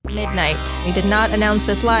midnight. We did not announce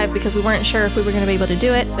this live because we weren't sure if we were going to be able to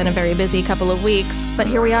do it. It's been a very busy couple of weeks, but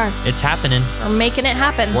here we are. It's happening. We're making it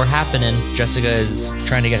happen. We're happening. Jessica is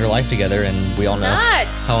trying to get her life together, and we all know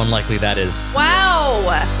how unlikely that is. Wow.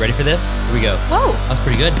 Ready for this? Here we go. Whoa. That was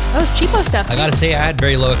pretty good. That was cheapo stuff. I gotta say, I had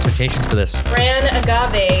very low expectations for this. Gran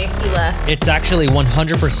agave tequila. It's actually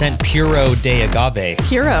 100% Puro de Agave.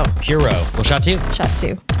 Puro. Puro. Well, shot two? Shot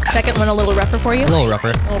two. Second one a little rougher for you? A little rougher.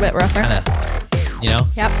 A little bit rougher. Kinda, you know?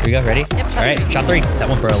 Yep. Here we go. Ready? Yep, shot All right, three. shot three. That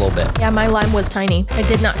one burned a little bit. Yeah, my lime was tiny. I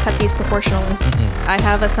did not cut these proportionally. I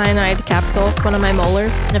have a cyanide capsule. It's one of my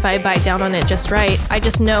molars. And if I bite down on it just right, I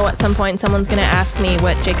just know at some point someone's going to ask me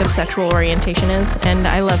what Jacob's sexual orientation is. And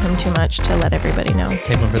I love him too much to let everybody know.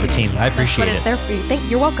 Take one for the team. I appreciate But it. it's there for you.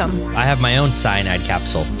 You're welcome. I have my own cyanide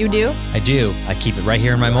capsule. You do? I do. I keep it right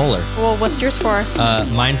here in my molar. Well, what's yours for?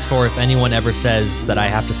 Mine's for if anyone ever says that I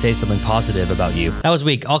have to say something positive about you. That was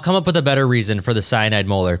weak. I'll come up with a better reason for the cyanide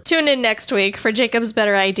molar. Tune in next week for Jacob's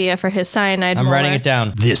better idea for his cyanide I'm molar. writing it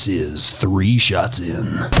down. This is 3 Shots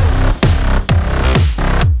In.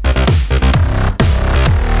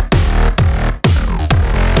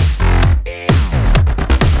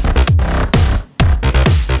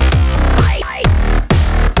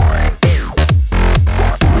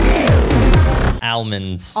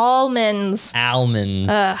 Almonds. Almonds.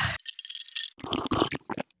 Almonds. Ugh.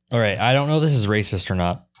 All right. I don't know if this is racist or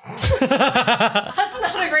not. That's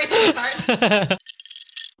not a great start.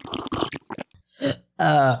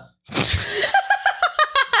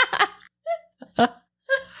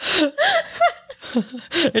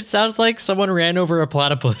 It sounds like someone ran over a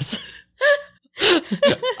platypus.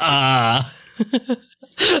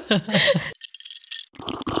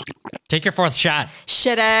 Take your fourth shot.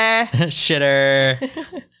 Shitter. Shitter.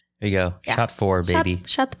 There you go. Yeah. Shot 4, baby.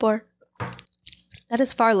 Shot the pour. That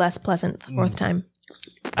is far less pleasant the fourth time.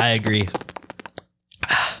 I agree.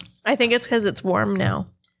 I think it's because it's warm now.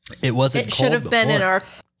 It wasn't It should cold have been in before. our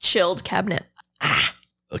chilled cabinet.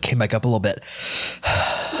 It came back up a little bit.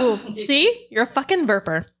 Ooh, see? You're a fucking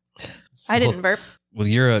burper. I didn't burp. Well,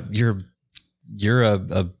 you're a bitch. You're a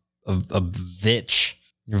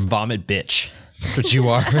vomit bitch. That's what you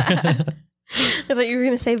are. I thought you were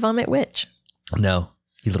going to say vomit witch. No,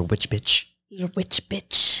 you little witch bitch. You're a witch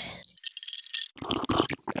bitch.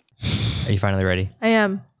 Are you finally ready? I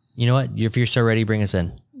am. You know what? If you're so ready, bring us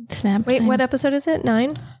in. Snap Wait, time. what episode is it?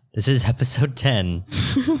 9? This is episode 10.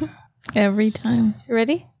 Every time. You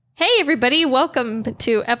ready? Hey, everybody. Welcome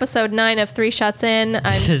to episode 9 of 3 Shots In.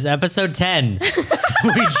 This is episode 10.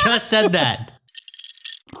 We just said that.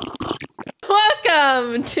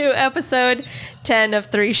 Welcome to episode 10 of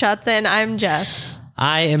 3 Shots In. I'm Jess.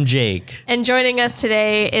 I am Jake. And joining us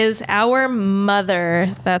today is our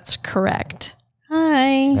mother. That's correct.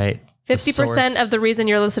 Hi. Right? 50% of the reason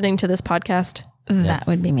you're listening to this podcast. That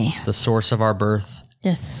would be me. The source of our birth.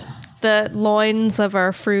 Yes. The loins of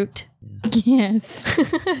our fruit. Yes.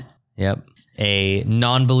 Yep. A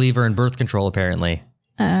non-believer in birth control, apparently.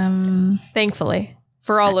 Thankfully.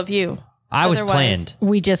 For all of you. I was Otherwise- planned.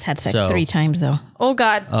 We just had sex So- 3 times though. Oh,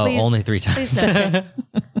 God. Oh, Please. only 3 times. Please no.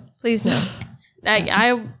 Please no.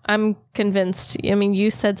 I'm convinced. I mean, you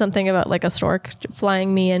said something about like a stork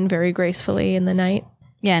flying me in very gracefully in the night.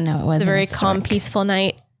 Yeah, no, it wasn't. It's a very stork. calm, peaceful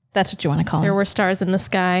night. That's what you want to call There it. were stars in the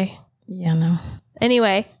sky. Yeah, no.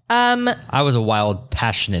 Anyway, I was a wild,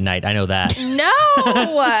 passionate night. I know that.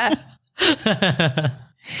 no.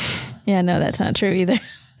 Yeah, no, that's not true either.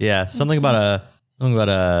 Yeah, something about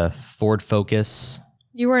a Ford Focus,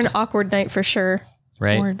 You were an awkward night for sure.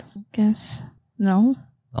 right? Ford Focus. No.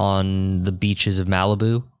 On the beaches of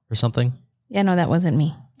Malibu or something. Yeah, no, that wasn't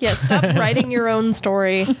me. Yeah, stop writing your own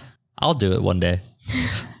story. I'll do it one day.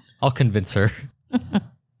 I'll convince her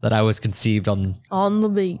that I was conceived on On the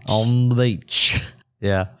beach. the beach.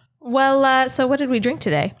 Yeah. Well, so what did we drink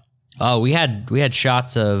today? Oh, we had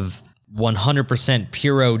shots of 100%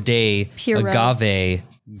 Puro de Puro. Agave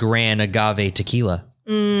Gran Agave Tequila.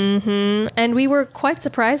 And we were quite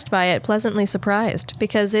surprised by it, pleasantly surprised,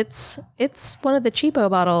 because it's one of the cheapo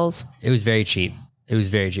bottles. It was very cheap.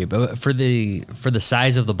 But for the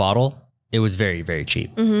size of the bottle, it was very, very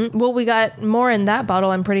cheap. Well, we got more in that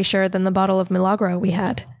bottle, I'm pretty sure, than the bottle of Milagro we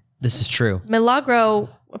had. This is true. Milagro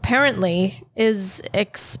apparently is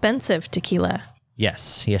expensive tequila.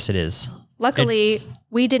 Yes, it is. Luckily, It's-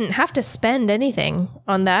 we didn't have to spend anything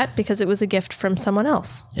on that because it was a gift from someone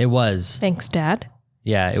else. It was. Thanks, Dad.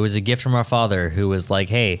 Yeah, it was a gift from our father who was like,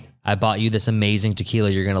 "Hey, I bought you this amazing tequila.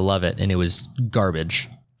 You're going to love it." And it was garbage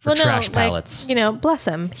for trash pallets. Bless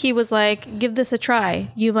him. He was like, give this a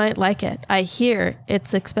try. You might like it. I hear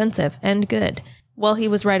it's expensive and good. Well, he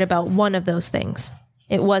was right about one of those things.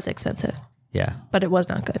 It was expensive. Yeah. but it was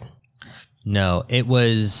not good. No, it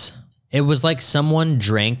was like someone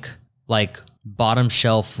drank like bottom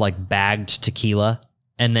shelf, like bagged tequila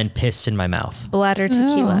and then pissed in my mouth. Bladder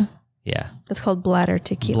tequila. Yeah. That's called bladder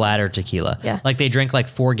tequila. Bladder tequila. Yeah. Like they drank like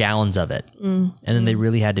 4 gallons of it and then they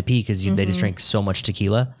really had to pee because they just drank so much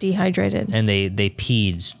tequila Dehydrated. and they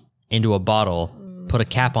peed into a bottle, put a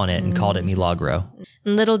cap on it and called it Milagro.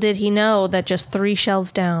 And little did he know that just 3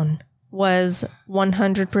 shelves down was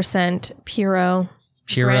 100% Puro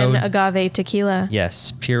Bren agave tequila.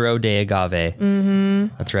 Yes. Puro de agave. Mm-hmm.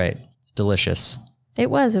 That's right. It's delicious. It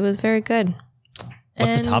was very good.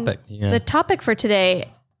 What's And the topic? Yeah. The topic for today,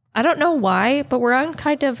 I don't know why, but we're on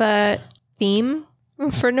kind of a theme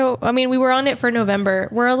we were on it for November.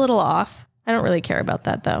 We're a little off. I don't really care about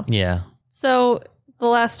that though. Yeah. So the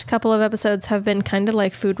last couple of episodes have been kind of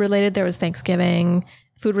like food related. There was Thanksgiving,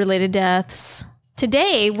 food related deaths.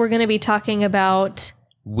 Today, we're going to be talking about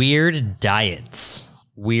Weird diets.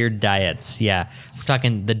 Yeah. We're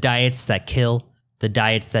talking the diets that kill, the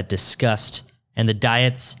diets that disgust, and the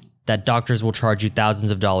diets that doctors will charge you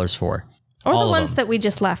thousands of dollars for. or All the of ones them. that we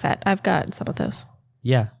just laugh at. I've got some of those.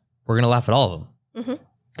 Yeah. We're going to laugh at all of them. Mm-hmm.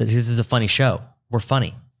 This is a funny show. We're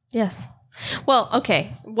funny. Yes. Well,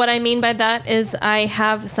 okay. What I mean by that is I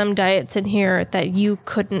have some diets in here that you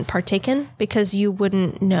couldn't partake in because you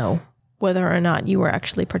wouldn't know whether or not you were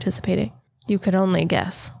actually participating. You could only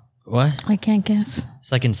guess. What? I can't guess.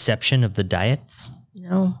 It's like Inception of the diets.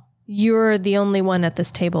 No. You're the only one at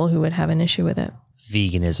this table who would have an issue with it.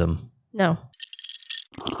 Veganism. No.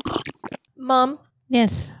 Mom,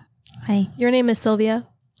 Yes. Hi. your name is Sylvia.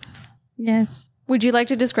 Yes. Would you like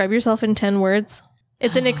to describe yourself in 10 words?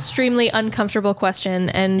 It's an extremely uncomfortable question,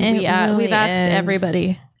 and It we've really asked is.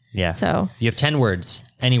 everybody. Yeah. So You have 10 words.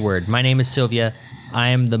 Any word. My name is Sylvia. I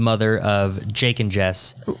am the mother of Jake and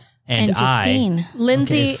Jess. And Justine.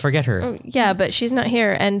 Lindsay, Okay, forget her. yeah, but she's not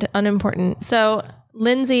here and unimportant. So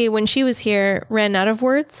Lindsay, when she was here, ran out of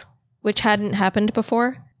words, which hadn't happened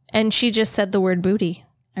before, and she just said the word booty.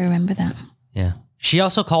 I remember that. Yeah. She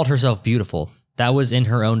also called herself beautiful. That was in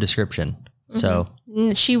her own description. So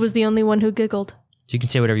She was the only one who giggled. you can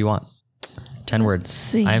say whatever you want. 10 words.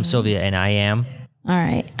 see. I am Sylvia and I am. All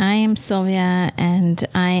right. I am Sylvia and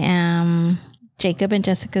I am Jacob and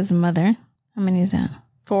Jessica's mother. How many is that?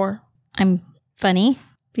 4. I'm funny,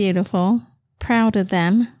 beautiful, proud of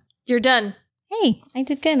them. You're done. Hey, I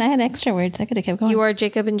did good. I had extra words. I could have kept going. You are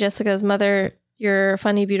Jacob and Jessica's mother. You're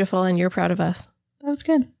funny, beautiful, and you're proud of us. That was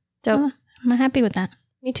good. Dope. I'm happy with that.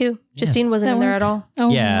 Me too. Justine wasn't That in there at works. all.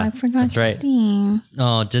 Oh, Yeah, I forgot that's right. Justine.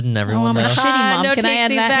 Oh, didn't everyone I'm a know? shitty mom. no Can I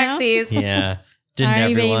add takesies, that now? backsies. Yeah. Didn't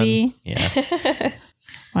Sorry, everyone? baby. Yeah.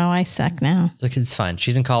 Wow, I suck now. It's fine.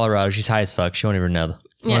 She's in Colorado. She's high as fuck. She won't even know.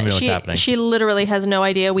 Won't even know what's happening. she literally has no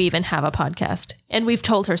idea we even have a podcast. And we've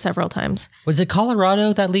told her several times. Was it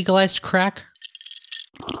Colorado that legalized crack?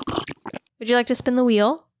 Would you like to spin the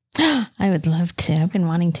wheel? I would love to. I've been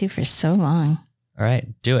wanting to for so long. All right,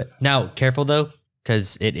 do it. Now, careful though,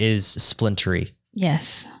 because it is splintery.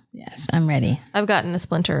 Yes. Yes, I'm ready. I've gotten a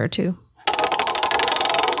splinter or two.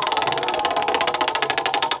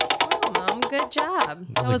 Oh, Mom, good job.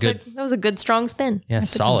 That was a good strong spin. Yeah, I put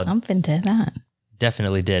some solid. Bump into that.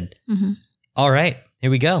 Definitely did. Mhm. All right,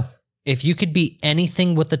 here we go. If you could be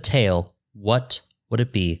anything with a tail, what would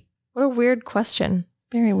it be? What a weird question.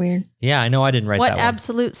 Very weird. Yeah, I know I didn't write What that one.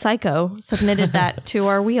 absolute psycho submitted that to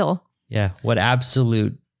our wheel? Yeah, what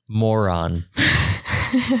absolute moron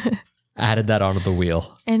added that onto the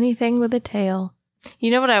wheel? Anything with a tail.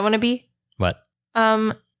 You know what I want to be? What?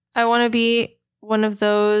 I want to be one of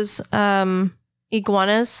those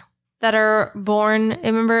iguanas that are born.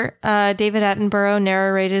 Remember, David Attenborough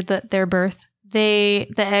narrated their birth. The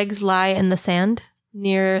eggs lie in the sand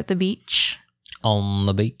near the beach, On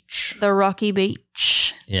the beach. the rocky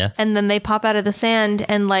beach. Yeah. And then they pop out of the sand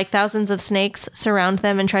and like thousands of snakes surround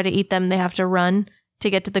them and try to eat them. They have to run to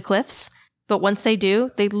get to the cliffs. But once they do,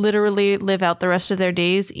 they literally live out the rest of their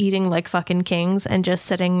days eating like fucking kings and just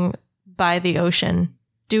sitting by the ocean,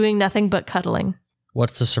 doing nothing but cuddling.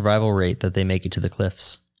 What's the survival rate that they make it to the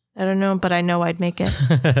cliffs? I don't know, but I know I'd make it.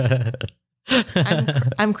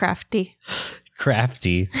 I'm crafty.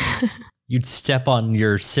 Crafty. You'd step on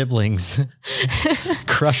your siblings,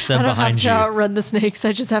 crush them I don't behind have to you. outrun the snakes.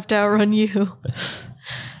 I just have to outrun you.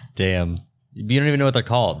 Damn. You don't even know what they're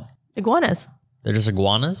called. Iguanas. They're just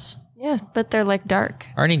iguanas? Yeah, but they're like dark.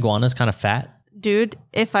 Aren't iguanas kind of fat? Dude,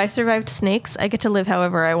 if I survived snakes, I get to live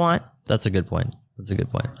however I want. That's a good point.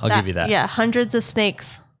 I'll give you that. Yeah, hundreds of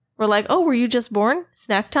snakes were like, oh, were you just born?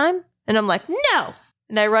 Snack time? And I'm like, no.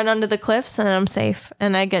 And I run onto the cliffs and I'm safe.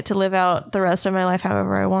 And I get to live out the rest of my life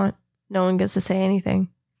however I want. No one gets to say anything.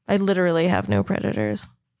 I literally have no predators.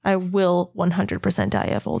 I will 100% die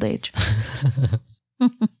of old age.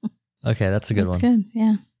 Okay, that's a good one. Good.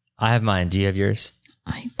 Yeah. I have mine. Do you have yours?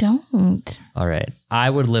 I don't. All right. I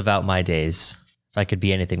would live out my days, if I could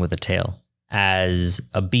be anything with a tail, as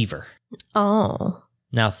a beaver. Oh.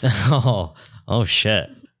 Now, oh shit.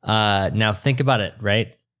 Now think about it,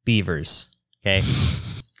 right? Beavers. Okay.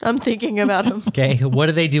 I'm thinking about them. Okay. What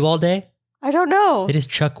do they do all day? I don't know. They just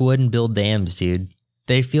chuck wood and build dams, dude.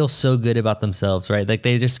 They feel so good about themselves, right? Like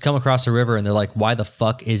they just come across a river and they're like, why the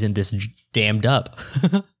fuck isn't this dammed up?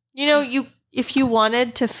 You know, if you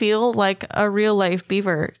wanted to feel like a real life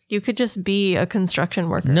beaver, you could just be a construction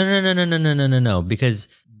worker. No. Because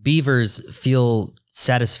beavers feel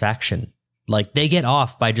satisfaction. Like they get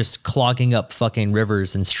off by just clogging up fucking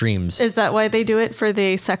rivers and streams. Is that why they do it, for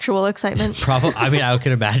the sexual excitement? Probably. I mean, I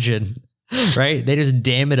could imagine, right? They just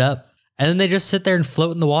dam it up and then they just sit there and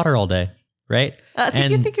float in the water all day, right? I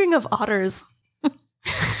think you're thinking of otters.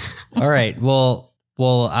 All right. Well,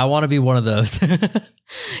 I want to be one of those.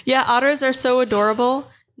 Yeah, otters are so adorable.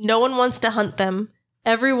 No one wants to hunt them.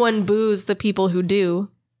 Everyone boos the people who do.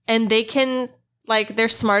 And they can, like, they're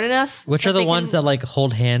smart enough. Which are the ones that like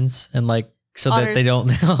hold hands and like, so Otters. that they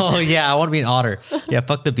don't. Oh yeah, I want to be an otter. Yeah,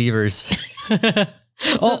 fuck the beavers.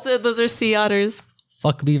 Those are sea otters.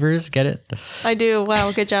 Fuck beavers. Get it? I do.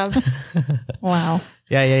 Wow, good job. Wow.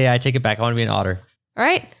 Yeah. I take it back. I want to be an otter. All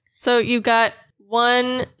right. So you've got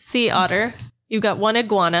one sea otter. You've got one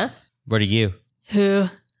iguana. What are you? Who?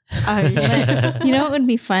 You know, it would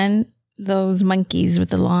be fun. Those monkeys with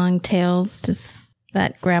the long tails, just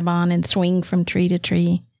that grab on and swing from tree to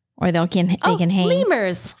tree, or they can hang.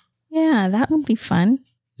 Lemurs. Yeah, that would be fun.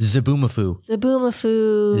 Zaboomafoo.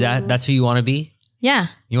 Zaboomafoo. That's who you want to be? Yeah.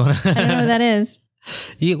 You want I don't know who that is.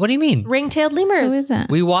 What do you mean? Ring-tailed lemurs. Who is that?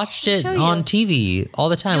 We watched it Show you. on TV all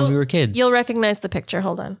the time when we were kids. You'll recognize the picture.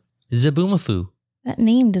 Hold on. Zaboomafoo. That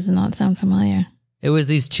name does not sound familiar. It was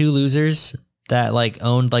these two losers that like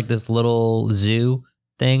owned like this little zoo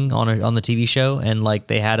thing on the TV show, and like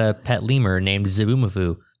they had a pet lemur named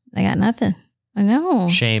Zaboomafoo. I got nothing. I know.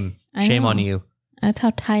 Shame I know. on you. That's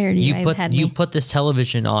how tired you guys had me. You put this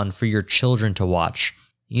television on for your children to watch.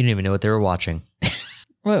 You didn't even know what they were watching.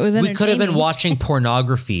 What was We could have been entertaining. watching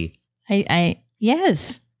pornography.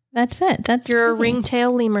 Yes, that's it. That's You're a perfect.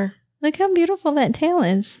 ring-tailed lemur. Look how beautiful that tail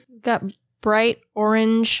is. Got bright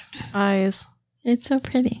orange eyes. It's so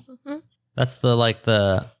pretty. That's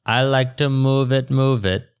I like to move it.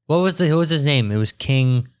 What was his name? It was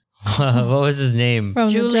King. What was his name? From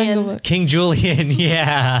the Julian. Jungle Book. King Julian.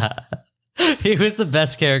 Yeah. He was the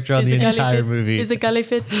best character on the entire movie. Physically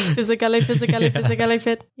fit. Physically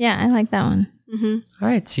fit. Yeah, I like that one. All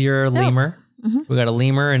right, so you're a lemur. Mhm. We got a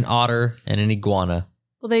lemur, an otter, and an iguana.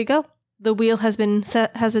 Well, there you go. The wheel has been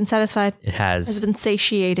satisfied. It Has has. been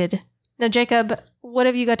satiated. Now, Jacob, what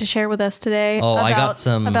have you got to share with us today? Oh, I got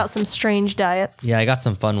about some strange diets. Yeah, I got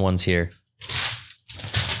some fun ones here.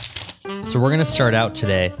 So we're going to start out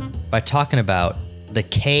today by talking about the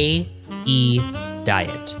KE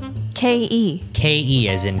diet. KE. KE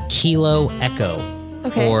as in Kilo Echo.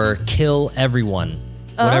 Okay. Or kill everyone.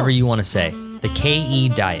 Whatever Oh. you want to say. The KE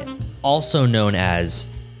diet. Also known as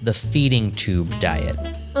the feeding tube diet.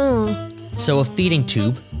 Mm. So a feeding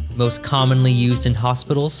tube, most commonly used in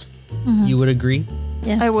hospitals, you would agree?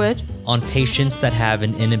 Yeah. I would. On patients that have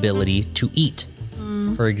an inability to eat.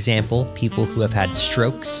 For example, people who have had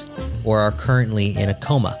strokes or are currently in a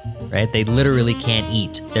coma, right? They literally can't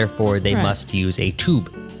eat. Therefore, they Right. must use a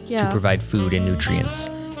tube Yeah. to provide food and nutrients.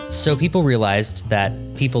 So people realized that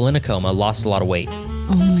people in a coma lost a lot of weight.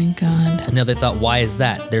 Oh my God. Now they thought, why is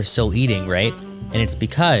that? They're still eating, right? And it's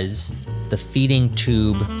because the feeding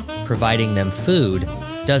tube providing them food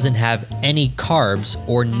doesn't have any carbs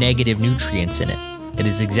or negative nutrients in it. It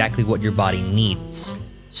is exactly what your body needs.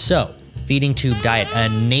 So, feeding tube diet, a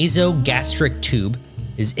nasogastric tube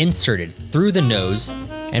is inserted through the nose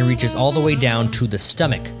and reaches all the way down to the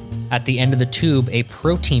stomach. At the end of the tube, a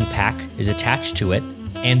protein pack is attached to it,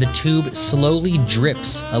 and the tube slowly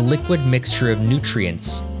drips a liquid mixture of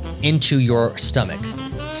nutrients into your stomach.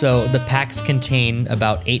 So the packs contain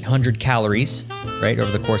about 800 calories, right,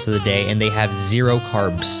 over the course of the day, and they have 0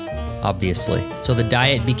 carbs, obviously. So the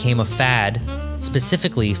diet became a fad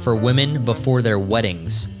specifically for women before their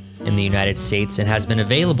weddings in the United States and has been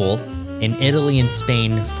available in Italy and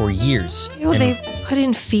Spain for years. Ew, And- they put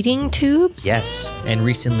in feeding tubes? Yes, and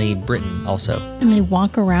recently Britain also. And they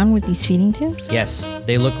walk around with these feeding tubes? Yes,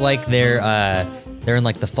 they look like they're in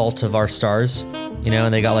like the fault of our stars, you know,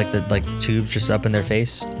 and they got like the tubes just up in their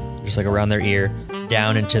face, just like around their ear,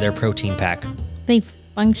 down into their protein pack. They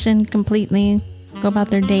function completely, go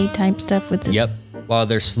about their day type stuff with the... Yep. while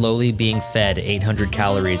they're slowly being fed 800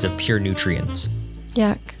 calories of pure nutrients.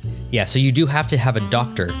 Yuck. Yeah, so you do have to have a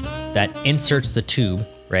doctor that inserts the tube,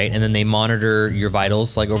 right? And then they monitor your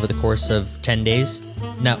vitals like over the course of 10 days.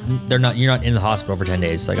 Now, you're not in the hospital for 10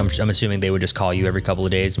 days. Like I'm assuming they would just call you every couple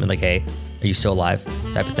of days and be like, hey, are you still alive?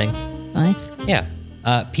 Type of thing. Nice. Yeah.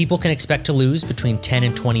 People can expect to lose between 10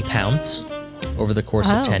 and 20 pounds over the course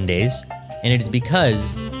of 10 days. And it is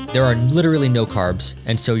because there are literally no carbs.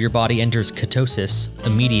 And so your body enters ketosis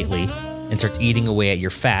immediately and starts eating away at your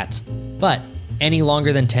fat. But any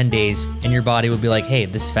longer than 10 days and your body would be like, hey,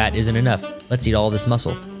 this fat isn't enough. Let's eat all this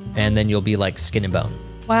muscle. And then you'll be like skin and bone.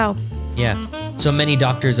 Wow. Yeah. So many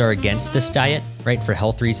doctors are against this diet, right? For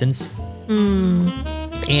health reasons.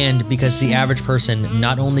 And because the average person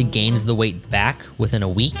not only gains the weight back within a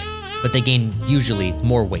week, but they gain usually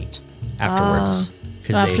more weight afterwards.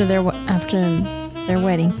 So after their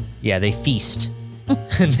wedding. Yeah, they feast.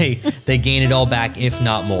 they gain it all back, if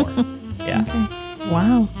not more. Yeah. Okay.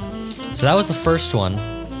 Wow. So that was the first one.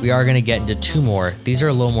 We are going to get into two more. These are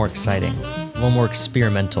a little more exciting, a little more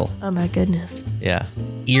experimental. Oh my goodness. Yeah.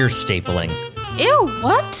 Ear stapling. Ew,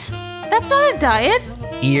 what? That's not a diet.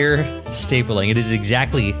 Ear stapling. It is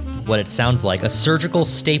exactly what it sounds like. A surgical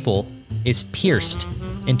staple is pierced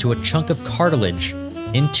into a chunk of cartilage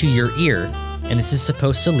into your ear, and this is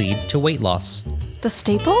supposed to lead to weight loss. The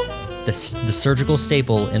staple? The surgical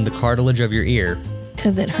staple in the cartilage of your ear.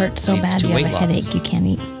 Because it hurts so Leads bad to you have a weight loss. headache, you can't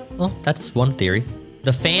eat. Well, that's one theory.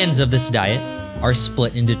 The fans of this diet are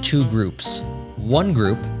split into two groups. One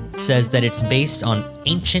group says that it's based on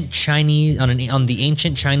ancient Chinese on the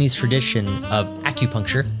ancient Chinese tradition of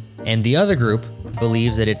acupuncture, and the other group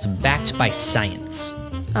believes that it's backed by science.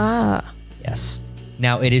 Yes.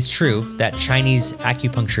 Now, it is true that Chinese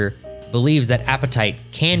acupuncture believes that appetite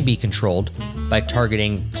can be controlled by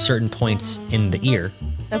targeting certain points in the ear,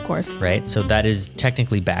 Of course. right? So that is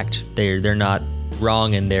technically backed. They're not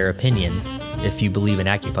wrong in their opinion if you believe in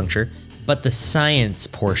acupuncture, but the science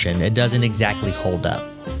portion, it doesn't exactly hold up.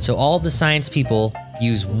 So all the science people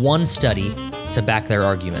use one study to back their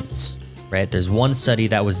arguments, right? There's one study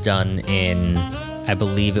that was done in, I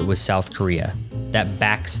believe it was South Korea, that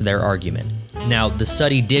backs their argument. Now, the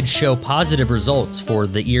study did show positive results for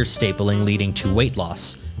the ear stapling leading to weight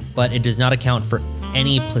loss, but it does not account for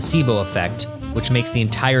any placebo effect, which makes the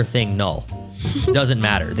entire thing null. Doesn't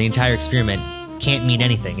matter. The entire experiment can't mean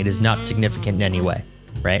anything. It is not significant in any way,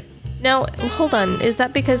 right? Now, hold on. Is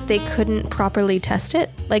that because they couldn't properly test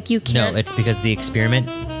it? Like you can't? No, it's because the experiment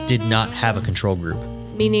did not have a control group.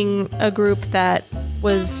 Meaning a group that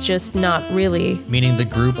was just not really. Meaning the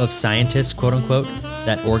group of scientists, quote unquote,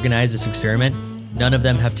 that organized this experiment, none of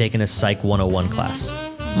them have taken a Psych 101 class.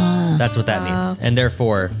 That's what that means. And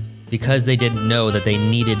therefore, because they didn't know that they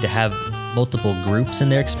needed to have multiple groups in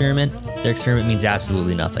their experiment means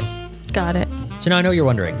absolutely nothing. Got it. So now I know you're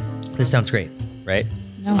wondering, this sounds great, right?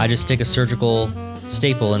 No. I just stick a surgical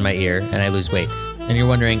staple in my ear and I lose weight. And you're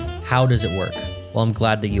wondering, how does it work? Well, I'm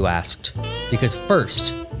glad that you asked. Because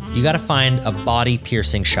first, you got to find a body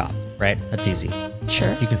piercing shop, right? That's easy.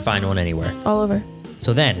 Sure. You can find one anywhere. All over.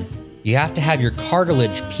 So then, you have to have your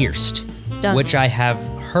cartilage pierced, Done. which I have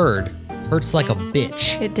heard hurts like a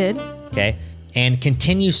bitch, It did. okay? And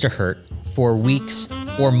continues to hurt for weeks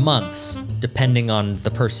or months, depending on the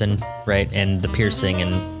person, right? And the piercing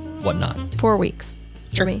and whatnot. 4 weeks.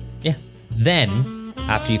 For me. Yeah. Then,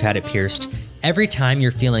 after you've had it pierced, every time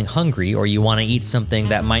you're feeling hungry or you want to eat something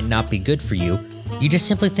that might not be good for you, you just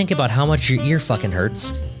simply think about how much your ear fucking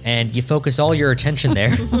hurts and you focus all your attention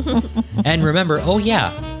there. And remember, oh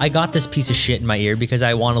yeah, I got this piece of shit in my ear because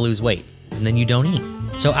I want to lose weight. And then you don't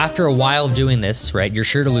eat. So after a while of doing this, right, you're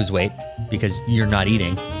sure to lose weight because you're not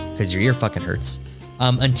eating because your ear fucking hurts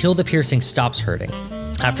until the piercing stops hurting.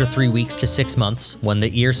 After 3 weeks to 6 months, when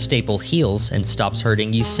the ear staple heals and stops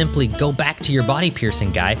hurting, you simply go back to your body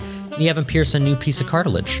piercing guy and you have him pierce a new piece of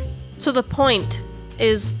cartilage. So the point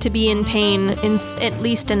is to be in pain, in at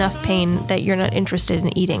least enough pain that you're not interested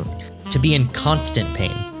in eating. To be in constant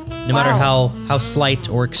pain, no matter how slight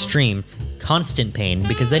or extreme, constant pain,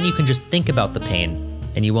 because then you can just think about the pain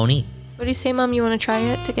and you won't eat. What do you say, Mom? You want to try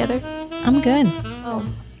it together? I'm good. Oh,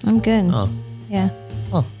 I'm good. Oh, Yeah.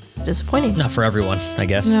 well, it's disappointing. not for everyone, I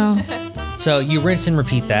guess. No. So you rinse and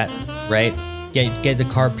repeat that, right? Get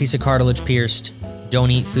the piece of cartilage pierced. Don't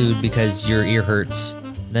eat food because your ear hurts.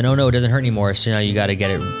 Then, oh no, it doesn't hurt anymore. So now you got to get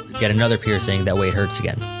another piercing. That way it hurts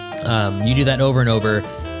again. You do that over and over,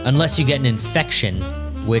 unless you get an infection,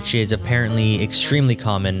 which is apparently extremely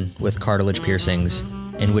common with cartilage piercings.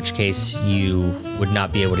 In which case you would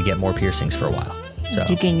not be able to get more piercings for a while. So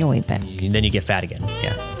You gain your weight back. then you get fat again.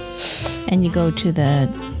 Yeah. And you go to the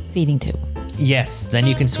feeding tube. Yes, then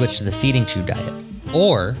you can switch to the feeding tube diet.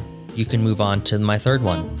 Or you can move on to my third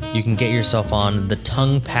one. You can get yourself on the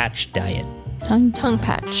tongue patch diet. Tongue. Tongue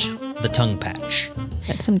patch. The tongue patch.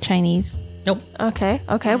 That's some Chinese. Nope. Okay.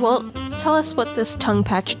 Well, tell us what this tongue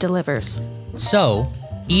patch delivers. So,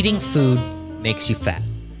 eating food makes you fat.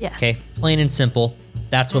 Yes. Okay, plain and simple.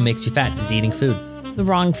 That's what makes you fat, is eating food. The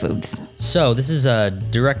wrong foods. So, this is a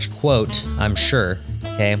direct quote, I'm sure.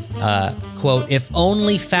 Okay. Quote, if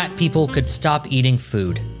only fat people could stop eating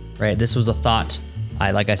food. Right? This was a thought,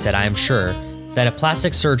 like I said, I am sure, that a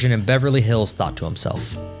plastic surgeon in Beverly Hills thought to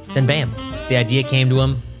himself. Then bam, the idea came to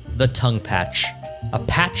him, the tongue patch. A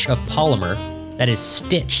patch of polymer that is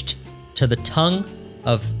stitched to the tongue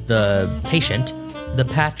of the patient. The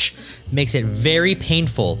patch makes it very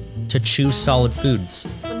painful to chew solid foods.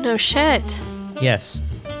 No shit. Yes,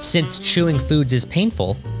 since chewing foods is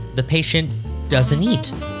painful, the patient doesn't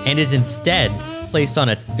eat and is instead placed on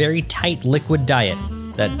a very tight liquid diet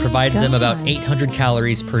that provides them about 800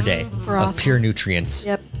 calories per day Broth. of pure nutrients.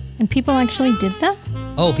 Yep. And people actually did that?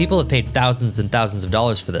 Oh, people have paid thousands and thousands of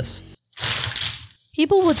dollars for this.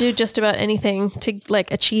 People will do just about anything to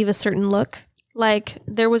achieve a certain look. Like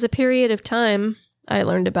there was a period of time, I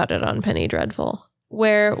learned about it on Penny Dreadful,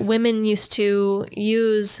 where women used to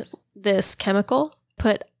use this chemical,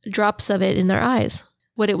 put drops of it in their eyes.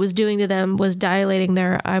 What it was doing to them was dilating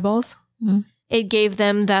their eyeballs. Mm. It gave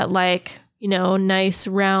them that nice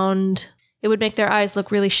round, it would make their eyes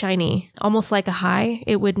look really shiny, almost like a high.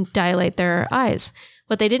 It would dilate their eyes.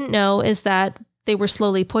 What they didn't know is that they were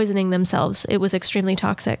slowly poisoning themselves. It was extremely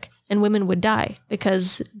toxic and women would die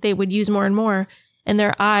because they would use more and more and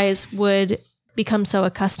their eyes would become so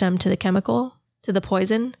accustomed to the chemical, to the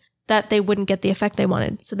poison, that they wouldn't get the effect they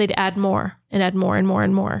wanted. So they'd add more and add more and more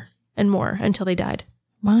and more and more until they died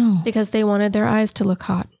Wow. because they wanted their eyes to look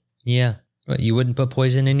hot. Yeah. What, you wouldn't put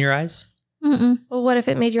poison in your eyes? Mm-mm. Well, what if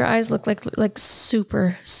it made your eyes look like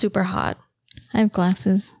super, super hot? I have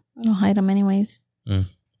glasses. I don't hide them anyways.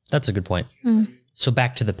 That's a good point. Mm. So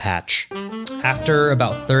back to the patch. After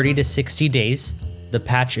about 30 to 60 days, the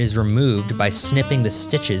patch is removed by snipping the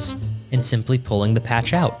stitches and simply pulling the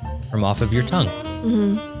patch out from off of your tongue.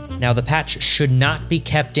 Mm-hmm. Now, the patch should not be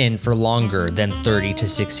kept in for longer than 30 to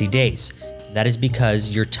 60 days. That is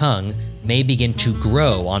because your tongue may begin to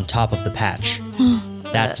grow on top of the patch.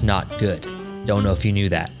 That's not good. Don't know if you knew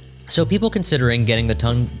that. So people considering getting the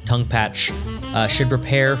tongue patch should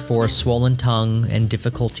prepare for swollen tongue and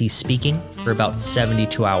difficulty speaking for about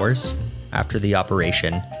 72 hours after the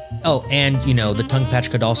operation. Oh, and the tongue patch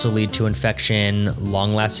could also lead to infection,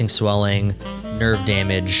 long-lasting swelling, nerve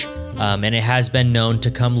damage, and it has been known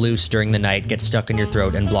to come loose during the night, get stuck in your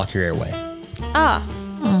throat, and block your airway,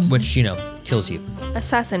 which, kills you.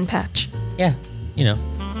 Assassin patch. Yeah,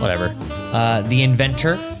 whatever. The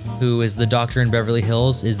inventor, who is the doctor in Beverly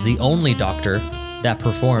Hills, is the only doctor that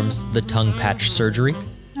performs the tongue patch surgery.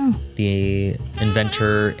 Oh. The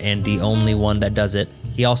inventor and the only one that does it.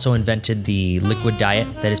 He also invented the liquid diet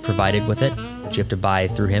that is provided with it, which you have to buy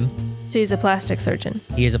through him. So he's a plastic surgeon.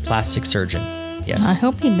 He is a plastic surgeon. Yes. I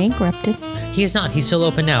hope he bankrupted. He is not. He's still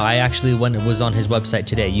open now. I actually was on his website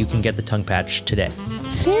today. You can get the tongue patch today.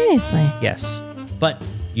 Seriously? Yes. But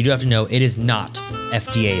you do have to know it is not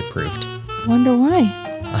FDA approved. Wonder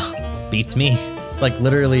why. Beats me. It's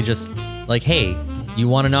literally just hey, you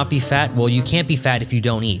want to not be fat? Well, you can't be fat if you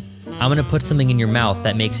don't eat. I'm going to put something in your mouth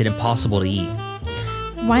that makes it impossible to eat.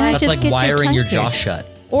 Why not That's just like get wiring your tongue jaw pierced? shut.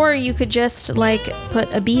 Or you could just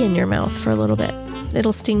put a bee in your mouth for a little bit.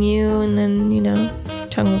 It'll sting you and then,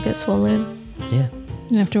 tongue will get swollen. Yeah. You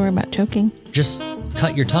don't have to worry about choking. Just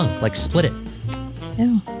cut your tongue, split it.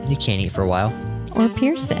 Ew. You can't eat for a while. Or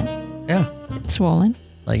pierce it. Yeah. It's swollen.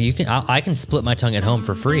 You can, I can split my tongue at home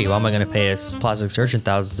for free. Why am I going to pay a plastic surgeon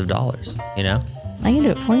thousands of dollars? I can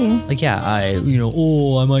do it for you.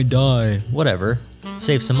 I might die. Whatever.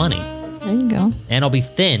 Save some money. There you go. And I'll be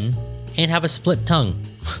thin and have a split tongue.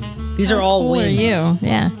 These are all Cool wins. are you?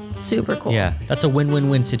 Yeah. Super cool. Yeah, that's a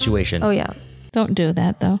win-win-win situation. Oh, yeah. Don't do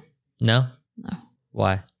that though. No? No.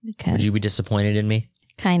 Why? Because Would you be disappointed in me?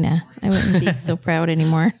 kinda. I wouldn't be so proud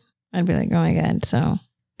anymore. I'd be like, oh my God. So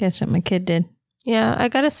guess what my kid did. Yeah, I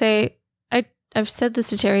gotta say, I've said this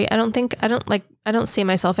to Terry. I don't see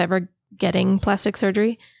myself ever getting plastic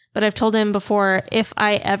surgery, but I've told him before, if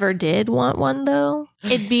I ever did want one though,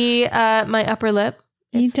 it'd be my upper lip.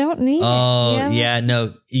 You don't need Oh, it. yeah,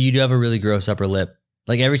 no. You do have a really gross upper lip.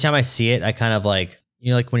 Every time I see it, I kind of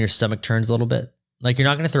when your stomach turns a little bit. You're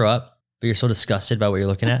not going to throw up, but you're so disgusted by what you're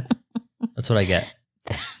looking at. That's what I get.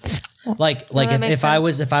 that makes if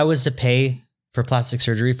I was to pay for plastic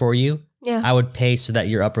surgery for you, Yeah. I would pay so that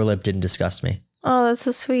your upper lip didn't disgust me. Oh, that's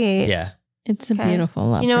so sweet. Yeah. It's a beautiful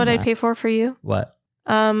love. You know what for I'd dog. pay for you? What?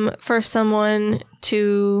 For someone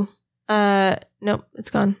to, nope, it's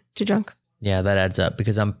gone. Too drunk. Yeah, that adds up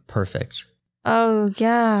because I'm perfect. Oh,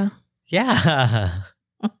 yeah. Yeah.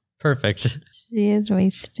 Perfect. She is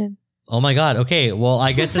wasted. Oh my God. Okay. Well,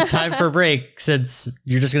 I get this time for a break since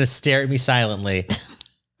you're just going to stare at me silently.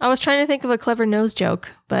 I was trying to think of a clever nose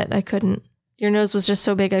joke, but I couldn't. Your nose was just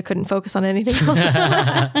so big I couldn't focus on anything else.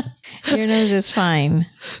 Your nose is fine.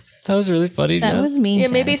 That was really funny. That Jess. was mean. Yeah,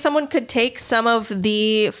 maybe Jess. someone could take some of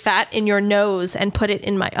the fat in your nose and put it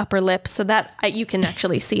in my upper lip so that you can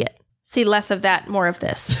actually see it. See less of that, more of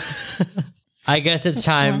this. I guess it's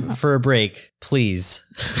time for a break, please.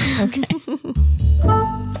 Okay.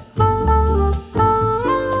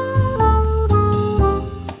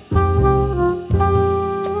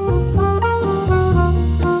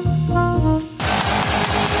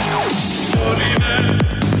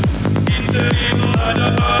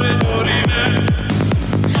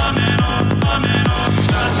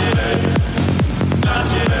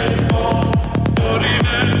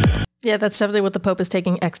 Yeah, that's definitely what the Pope is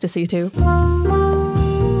taking ecstasy to.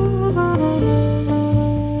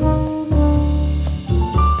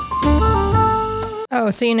 Oh,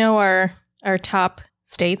 so you know our top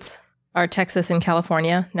states are Texas and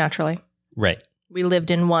California, naturally. Right. We lived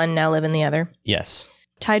in one, now live in the other. Yes.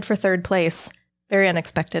 Tied for third place. Very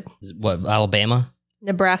unexpected. What, Alabama?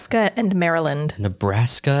 Nebraska and Maryland.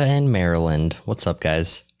 Nebraska and Maryland. What's up,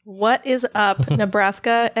 guys? What is up,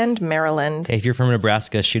 Nebraska and Maryland? Hey, if you're from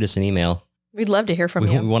Nebraska, shoot us an email. We'd love to hear from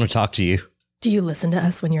We you. want to talk to you. Do you listen to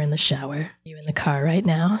us when you're in the shower? Are you in the car right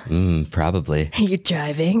now? Probably. Are you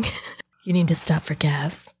driving? You need to stop for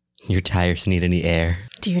gas. Your tires need any air.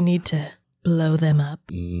 Do you need to blow them up?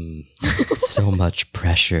 So much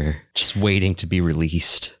pressure. Just waiting to be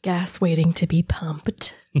released. Gas waiting to be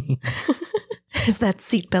pumped. Is that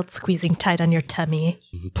seatbelt squeezing tight on your tummy?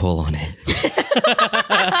 Pull on it.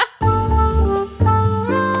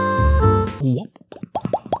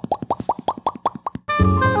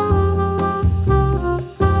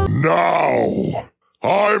 Now,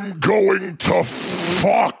 I'm going to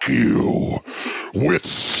fuck you with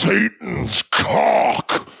Satan's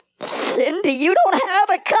cock. Cindy, you don't have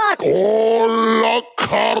a cock. Ola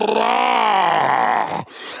kara.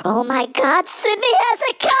 Oh my God, Cindy has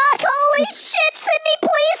a cock. Holy shit, Cindy,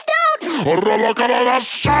 please don't. Ola kara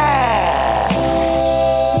sha.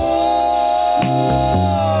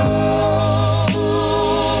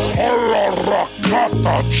 Ola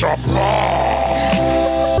rakata chapa.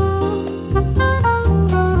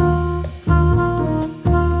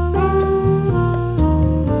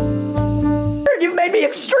 You've made me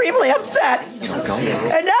extremely upset.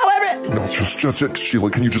 And now No, just Sheila,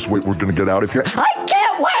 can you just wait? We're gonna get out of here. I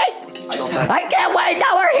can't wait. I can't wait.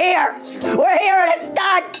 Now we're here. We're here and it's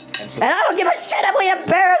done. And I don't give a shit if we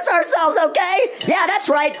embarrass ourselves, okay? Yeah, that's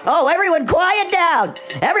right. Oh, everyone quiet down.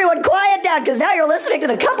 Everyone quiet down, because now you're listening to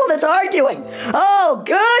the couple that's arguing. Oh,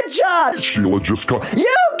 good job. Sheila, just calm.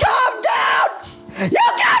 You calm down. You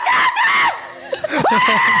calm down.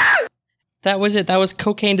 That was it. That was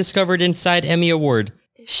cocaine discovered inside Emmy Award.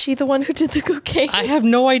 Is she the one who did the cocaine? I have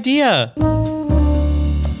no idea.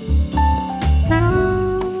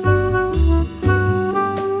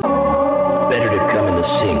 Better to come in the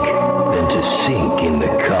sink than to sink in the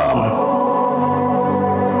cum.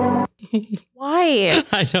 Why?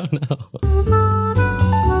 I don't know.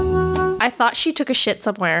 I thought she took a shit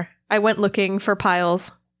somewhere. I went looking for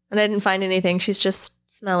piles and I didn't find anything. She's just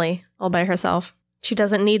smelly all by herself. She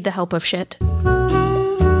doesn't need the help of shit.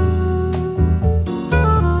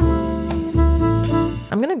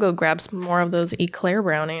 I'm going to go grab some more of those Eclair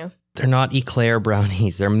brownies. They're not Eclair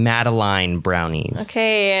brownies. They're Madeline brownies.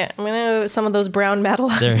 Okay, I'm going to some of those brown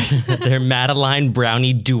Madeline. They're Madeline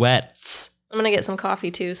brownie duets. I'm going to get some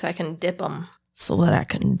coffee too so I can dip them. So that I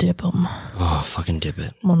can dip them. Oh, fucking dip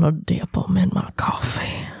it. I'm going to dip them in my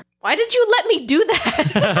coffee. Why did you let me do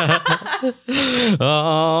that?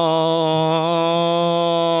 Oh.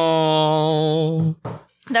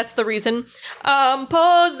 That's the reason. I'm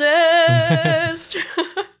possessed.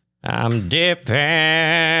 I'm dipping.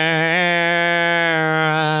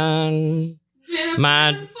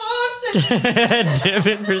 My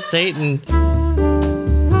dipping for Satan.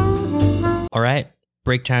 All right.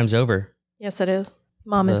 Break time's over. Yes, it is.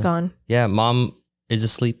 Mom is gone. Yeah, Mom is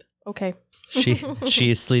asleep. Okay.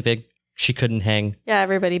 She is sleeping. She couldn't hang. Yeah,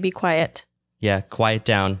 everybody be quiet. Yeah, quiet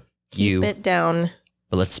down. Keep it down.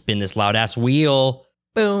 But let's spin this loud ass wheel.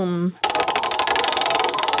 Boom.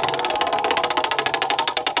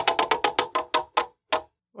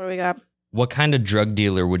 What do we got? What kind of drug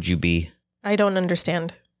dealer would you be? I don't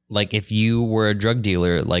understand. Like if you were a drug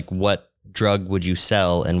dealer, like what drug would you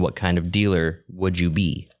sell and what kind of dealer would you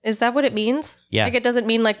be? Is that what it means? Yeah. Like, it doesn't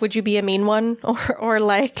mean like, would you be a mean one or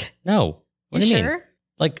like, No. What you do you mean? sure?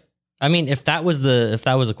 Like, I mean, if that was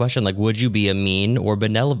a question, like, would you be a mean or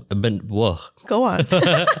Go on.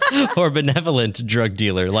 or benevolent drug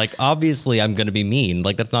dealer? Like, obviously I'm going to be mean.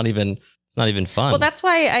 Like, it's not even fun. Well, that's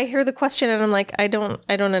why I hear the question and I'm like, I don't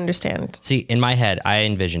understand. See, in my head, I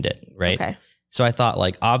envisioned it, right? Okay. So I thought,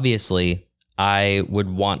 like, obviously I would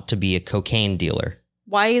want to be a cocaine dealer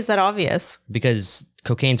Why is that obvious? because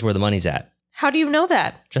cocaine's where the money's at. How do you know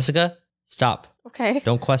that? Jessica, stop. Okay.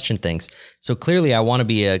 Don't question things. So clearly I want to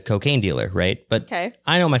be a cocaine dealer, right? But Okay.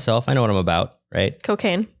 I know myself. I know what I'm about, right?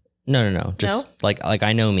 Cocaine. No. Just like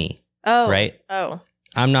I know me, Oh. right? Oh.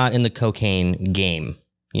 I'm not in the cocaine game,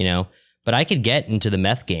 you know, but I could get into the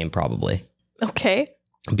meth game probably. Okay.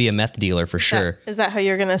 Be a meth dealer for sure. Is that how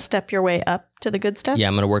you're going to step your way up to the good stuff? Yeah,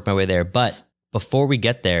 I'm going to work my way there. But before we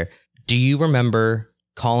get there, do you remember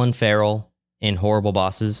Colin Farrell in Horrible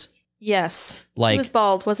Bosses? Yes. Like, He was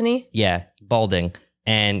bald, wasn't he? yeah, balding.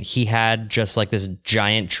 And he had just like this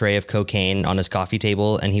giant tray of cocaine on his coffee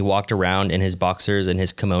table and he walked around in his boxers and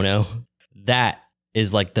his kimono. That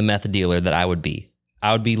is like the meth dealer that I would be.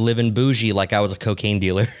 I would be living bougie like I was a cocaine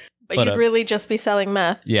dealer. But But, you'd really just be selling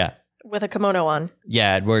meth Yeah. with a kimono on.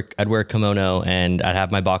 Yeah, I'd wear a kimono and I'd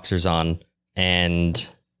have my boxers on and,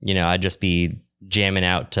 you know, I'd just be jamming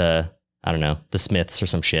out to, I don't know, the Smiths or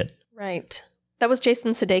some shit. Right. That was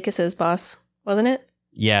Jason Sudeikis' boss, wasn't it?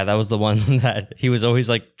 Yeah, that was the one that he was always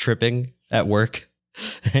like tripping at work.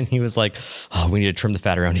 And he was like, oh, we need to trim the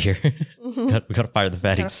fat around here. We got to fire the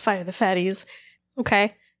Gotta fatties. fire the fatties.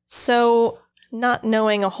 Okay. So, not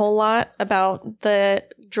knowing a whole lot about the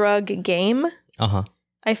drug game, Uh-huh.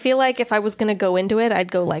 I feel like if I was going to go into it,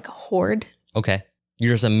 I'd go like horde. Okay.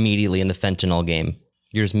 You're just immediately in the fentanyl game.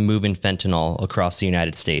 You're just moving fentanyl across the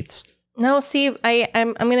United States. No, see,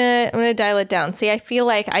 I'm gonna dial it down. See, I feel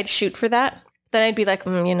like I'd shoot for that. Then I'd be like,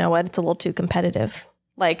 you know what? It's a little too competitive.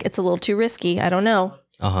 Like, it's a little too risky. I don't know.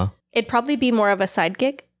 Uh-huh. It'd probably be more of a side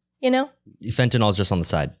gig, you know? Fentanyl is just on the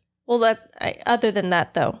side. Well, other than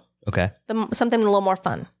that, though, Okay. something a little more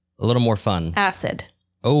fun. A little more fun. Acid.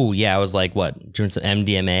 Oh, yeah. I was like, what? Doing some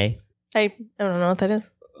MDMA? I don't know what that is.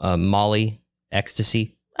 Molly?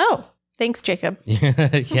 Ecstasy? Oh, thanks, Jacob.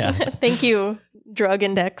 Yeah. Thank you, Drug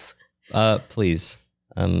Index. Please.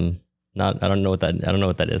 I don't know what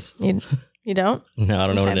that is. You don't? No, I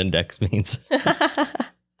don't know what an Okay. index means.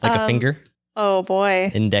 Like a finger? Oh, boy.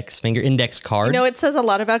 Index finger? Index card? You know, it says a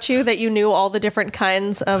lot about you that you knew all the different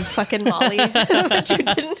kinds of fucking Molly, but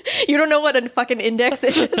you don't know what a fucking index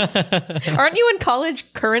is. Aren't you in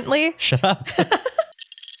college currently? Shut up.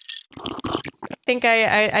 I think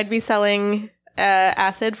I'd be selling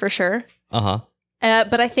acid for sure. Uh-huh.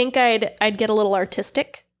 But I think I'd get a little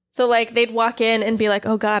artistic. So like they'd walk in and be like,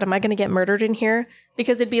 oh God, am I going to get murdered in here?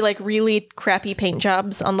 Because it'd be like really crappy paint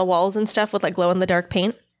jobs on the walls and stuff with like glow in the dark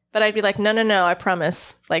paint. But I'd be like, no, I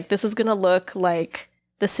promise. Like this is going to look like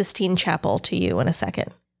the Sistine Chapel to you in a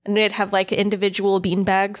second. And they'd have like individual bean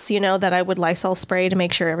bags, you know, that I would Lysol spray to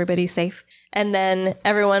make sure everybody's safe. And then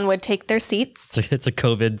everyone would take their seats. It's a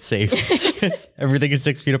COVID safe. Everything is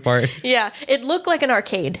 6 feet apart. Yeah, it looked like an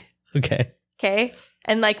arcade. Okay. Okay.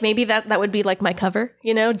 And like maybe that would be like my cover,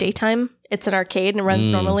 you know, daytime. It's an arcade and runs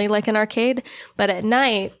normally like an arcade. But at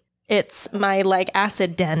night, it's my like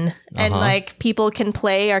acid den. And like people can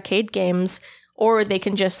play arcade games or they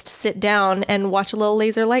can just sit down and watch a little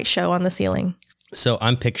laser light show on the ceiling. So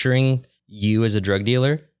I'm picturing you as a drug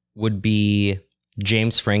dealer would be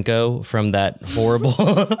James Franco from that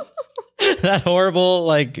horrible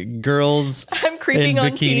like girls I'm creeping in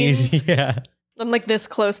on bikinis. teens. Yeah. I'm like this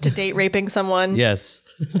close to date raping someone. Yes.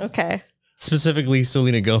 Okay. Specifically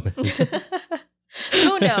Selena Gomez.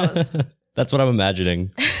 Who knows? That's what I'm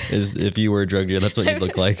imagining is if you were a drug dealer, that's what you'd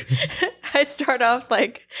look like. I start off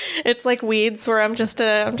like it's like Weeds where I'm just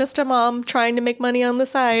a mom trying to make money on the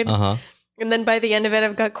side. Uh-huh. And then by the end of it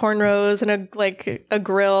I've got cornrows and a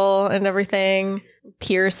grill and everything,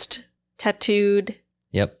 pierced, tattooed,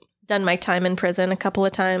 Yep. done my time in prison a couple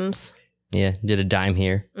of times. Yeah. Did a dime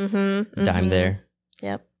here. Mm-hmm. A dime there.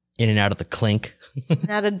 Yep. In and out of the clink.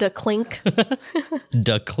 Not a clink.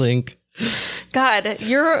 Duck clink. God,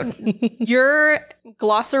 your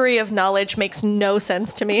glossary of knowledge makes no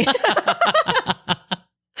sense to me.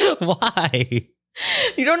 Why?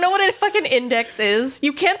 You don't know what a fucking index is.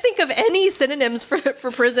 You can't think of any synonyms for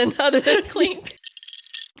prison other than clink.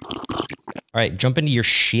 All right, jump into your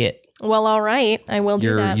shit. Well, all right. I will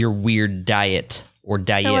do that. Your weird diet or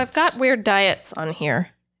diets. So I've got weird diets on here.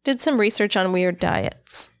 Did some research on weird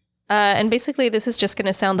diets. And basically this is just going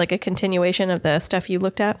to sound like a continuation of the stuff you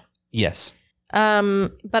looked at. Yes.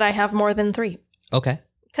 But I have more than 3. Okay.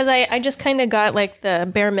 Because I just kind of got like the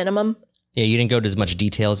bare minimum. Yeah, you didn't go to as much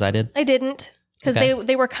detail as I did. I didn't. Because Okay.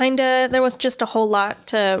 they were kind of, there was just a whole lot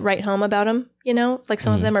to write home about them, you know? Like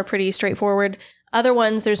some of them are pretty straightforward. Other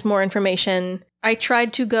ones, there's more information. I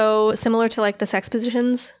tried to go similar to like the sex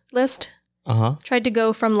positions list. Uh-huh. Tried to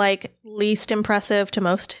go from like least impressive to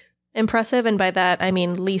most impressive. And by that, I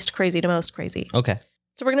mean least crazy to most crazy. Okay.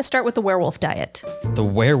 So we're going to start with the werewolf diet. The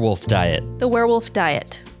werewolf diet. The werewolf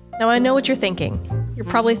diet. Now, I know what you're thinking. You're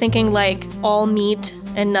probably thinking like all meat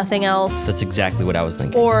and nothing else. That's exactly what I was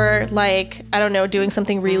thinking. Or like, I don't know, doing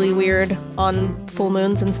something really weird on full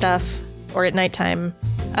moons and stuff, or at nighttime.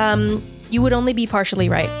 You would only be partially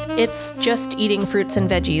right. It's just eating fruits and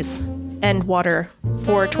veggies and water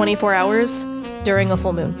for 24 hours during a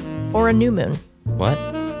full moon or a new moon. What?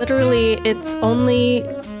 Literally, it's only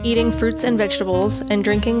eating fruits and vegetables and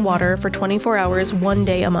drinking water for 24 hours, 1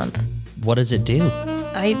 day a month. What does it do?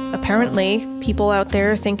 Apparently, people out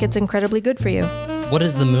there think it's incredibly good for you. What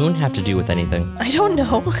does the moon have to do with anything? I don't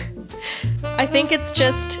know. I think it's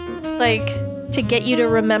just like to get you to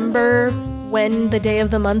remember when the day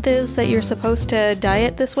of the month is that you're supposed to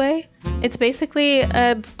diet this way. It's basically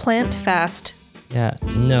a plant fast. Yeah.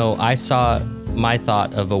 No, my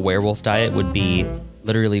thought of a werewolf diet would be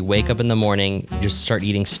literally wake up in the morning, just start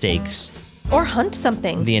eating steaks. Or hunt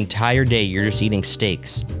something. The entire day, you're just eating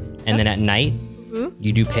steaks. And then at night,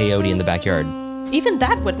 you do peyote in the backyard. Even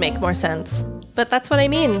that would make more sense. But that's what I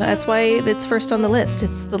mean. That's why it's first on the list.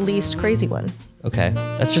 It's the least crazy one. Okay.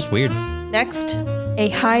 That's just weird. Next, a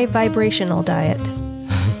high vibrational diet.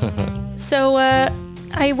 So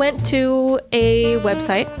I went to a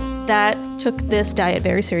website that took this diet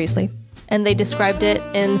very seriously, and they described it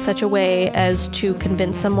in such a way as to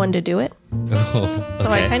convince someone to do it. Oh, okay.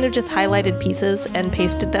 So I kind of just highlighted pieces and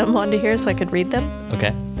pasted them onto here so I could read them.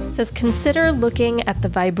 Okay. It says, consider looking at the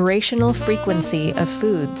vibrational frequency of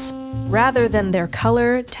foods rather than their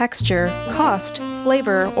color, texture, cost,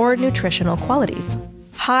 flavor, or nutritional qualities.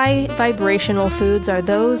 High vibrational foods are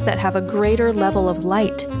those that have a greater level of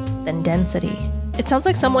light than density. It sounds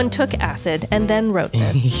like someone took acid and then wrote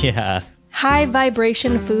this. Yeah. High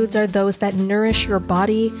vibration foods are those that nourish your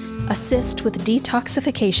body, assist with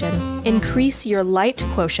detoxification, increase your light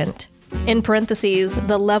quotient. In parentheses,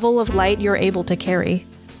 the level of light you're able to carry.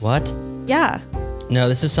 What? Yeah. No,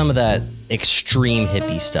 this is some of that extreme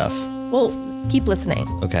hippie stuff. Well, keep listening.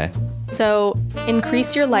 Okay. So,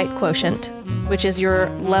 increase your light quotient, which is your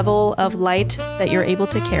level of light that you're able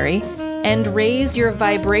to carry, and raise your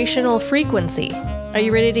vibrational frequency. Are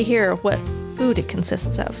you ready to hear what food it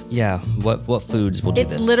consists of? Yeah. What foods will do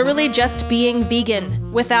It's this? literally just being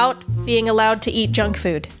vegan without being allowed to eat junk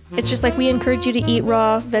food. It's just like we encourage you to eat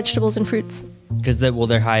raw vegetables and fruits, Because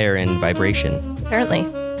they're higher in vibration. apparently.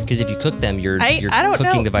 Because if you cook them, you're I don't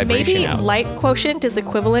cooking know. the vibration Maybe out. light quotient is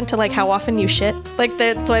equivalent to like how often you shit. Like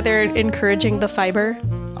that's why they're encouraging the fiber.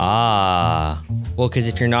 Ah. Well, because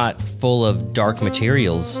if you're not full of dark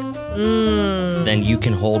materials, then you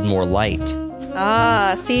can hold more light.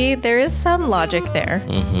 Ah, see, there is some logic there.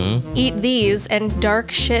 Mm-hmm. Eat these and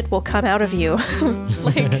dark shit will come out of you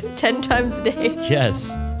like 10 times a day.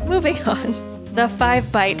 Yes. Moving on. The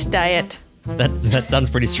 5-bite diet. That sounds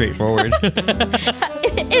pretty straightforward.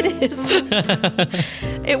 It is.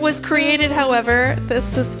 It was created, however,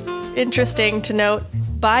 this is interesting to note,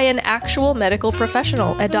 by an actual medical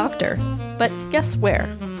professional, a doctor. But guess where?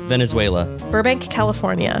 Venezuela. Burbank,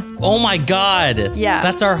 California. Oh my God. Yeah.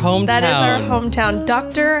 That's our hometown. That is our hometown.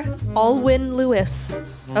 Dr. Alwyn Lewis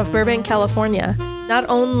of Burbank, California, not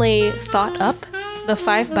only thought up the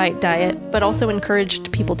 5-bite diet, but also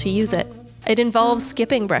encouraged people to use it. It involves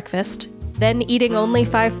skipping breakfast, then eating only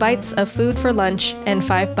 5 bites of food for lunch and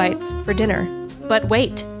 5 bites for dinner. But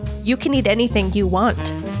wait, you can eat anything you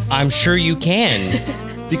want. I'm sure you can.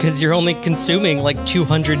 Because you're only consuming like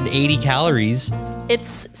 280 calories.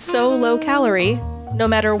 It's so low calorie, no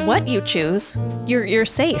matter what you choose, you're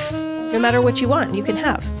safe. No matter what you want, you can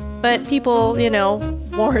have. But people,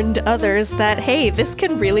 warned others that, hey, this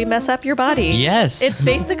can really mess up your body. Yes. It's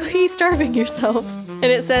basically starving yourself. And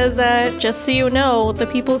it says, just so you know, the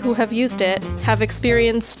people who have used it have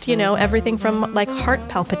experienced, everything from like heart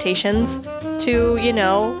palpitations to,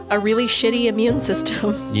 a really shitty immune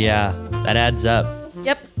system. Yeah, that adds up.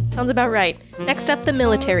 Yep, sounds about right. Next up, the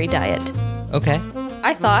military diet. Okay.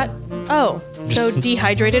 I thought, so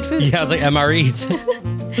dehydrated foods. Yeah, I was like MREs.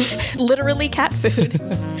 Literally cat food.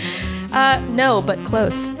 No, but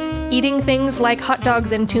close. Eating things like hot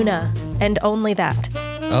dogs and tuna, and only that.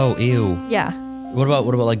 Oh, ew. Yeah. What about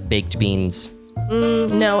like baked beans?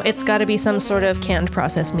 No, it's got to be some sort of canned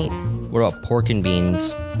processed meat. What about pork and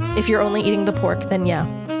beans? If you're only eating the pork, then yeah.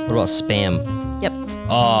 What about Spam? Yep.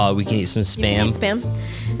 Oh, we can eat some Spam. You can eat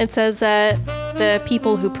Spam. It says that the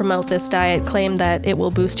people who promote this diet claim that it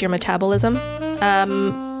will boost your metabolism.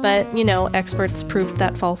 But, you know, experts proved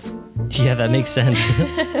that false. Yeah, that makes sense.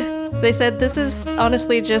 They said this is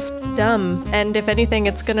honestly just dumb. And if anything,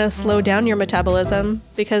 it's going to slow down your metabolism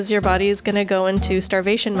because your body is going to go into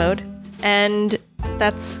starvation mode. And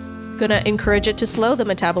that's going to encourage it to slow the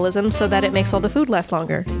metabolism so that it makes all the food last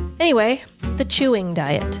longer. Anyway, the chewing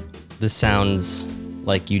diet. This sounds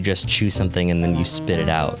like you just chew something and then you spit it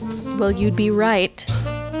out. Well, you'd be right,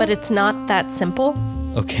 but it's not that simple.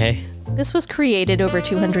 Okay. This was created over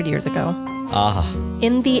 200 years ago.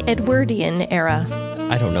 In the Edwardian era.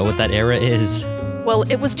 I don't know what that era is. Well,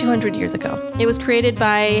 it was 200 years ago. It was created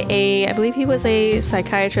by I believe he was a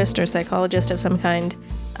psychiatrist or psychologist of some kind.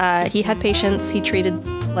 He had patients. He treated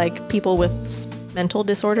like people with mental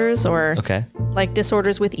disorders or like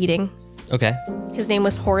disorders with eating. Okay. His name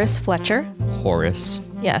was Horace Fletcher. Horace.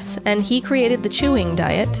 Yes, and he created the chewing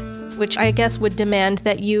diet, which I guess would demand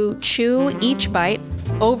that you chew each bite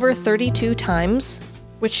over 32 times,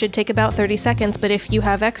 which should take about 30 seconds, but if you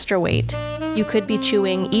have extra weight, you could be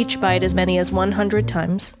chewing each bite as many as 100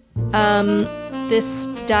 times. This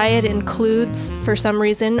diet includes, for some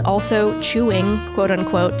reason, also chewing, quote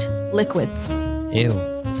unquote, liquids. Ew.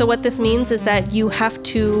 So what this means is that you have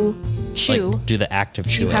to chew. Like, do the act of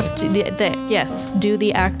chewing. You have to, yes, do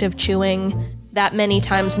the act of chewing that many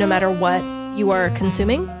times no matter what you are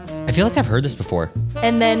consuming. I feel like I've heard this before.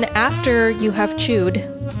 And then after you have chewed,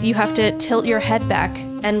 you have to tilt your head back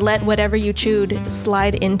and let whatever you chewed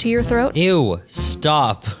slide into your throat. Ew,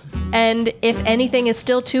 stop. And if anything is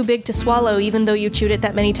still too big to swallow, even though you chewed it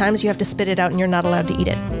that many times, you have to spit it out and you're not allowed to eat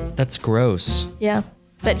it. That's gross. Yeah.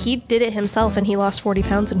 But he did it himself and he lost 40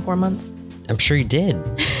 pounds in 4 months. I'm sure he did.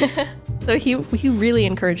 So he really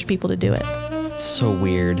encouraged people to do it. So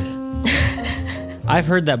weird. I've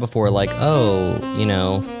heard that before, like, oh, you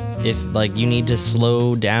know, if like you need to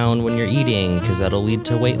slow down when you're eating because that'll lead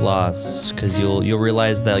to weight loss because you'll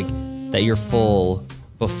realize that that you're full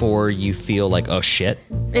before you feel like, oh shit.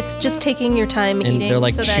 It's just taking your time and eating they're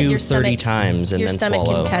like so that chew your 30 times and your then stomach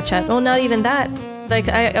swallow. can catch up. Well, not even that. Like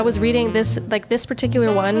I was reading this, like this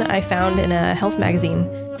particular one I found in a health magazine,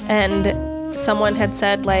 and someone had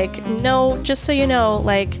said like, no, just so you know,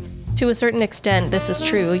 like to a certain extent, this is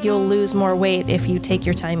true. You'll lose more weight if you take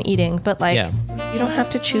your time eating, but like you don't have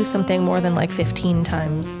to chew something more than like 15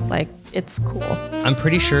 times. Like it's cool. I'm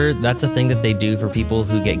pretty sure that's a thing that they do for people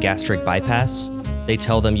who get gastric bypass. They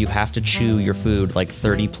tell them you have to chew your food like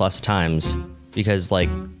 30 plus times because like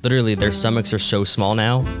literally their stomachs are so small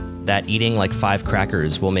now that eating like 5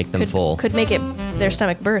 crackers will make them full. Could make it their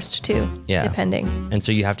stomach burst too, depending. And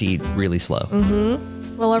so you have to eat really slow.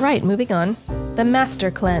 Mm-hmm. Well, all right, moving on. The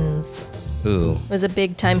Master Cleanse. Ooh. Was a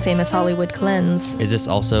big time famous Hollywood cleanse. Is this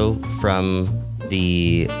also from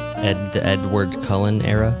the Edward Cullen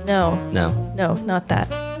era? No, No, not that.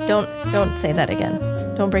 Don't say that again.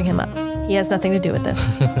 Don't bring him up. He has nothing to do with this.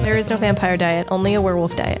 There is no vampire diet, only a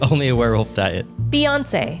werewolf diet. Only a werewolf diet.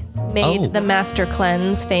 Beyonce made the Master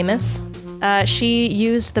Cleanse famous. She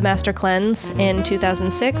used the Master Cleanse in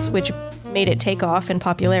 2006, which made it take off in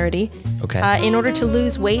popularity. Okay. In order to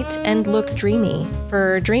lose weight and look dreamy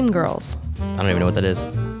for dream girls. I don't even know what that is.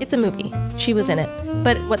 It's a movie. She was in it.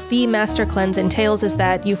 But what the Master Cleanse entails is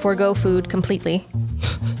that you forego food completely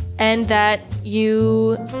and that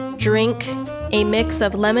you drink a mix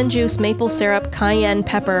of lemon juice, maple syrup, cayenne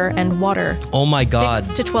pepper, and water. Oh my God.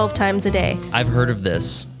 6 to 12 times a day. I've heard of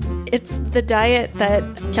this. It's the diet that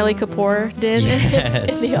Kelly Kapoor did in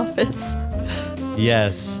The Office.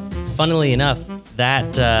 Yes. Funnily enough,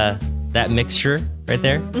 that mixture right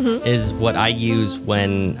there is what I use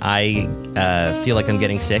when I feel like I'm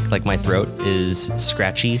getting sick, like my throat is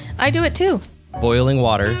scratchy. I do it too. Boiling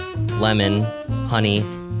water, lemon, honey,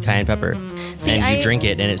 cayenne pepper. See, and you drink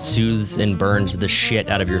it and it soothes and burns the shit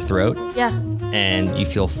out of your throat. Yeah. And you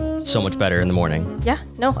feel so much better in the morning. Yeah,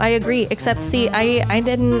 no, I agree. Except, see, I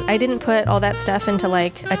didn't put all that stuff into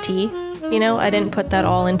like a tea. You know, I didn't put that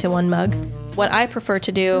all into one mug. What I prefer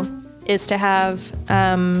to do is to have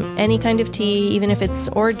any kind of tea, even if it's,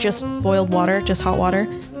 or just boiled water, just hot water,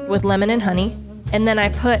 with lemon and honey. And then I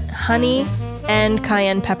put honey and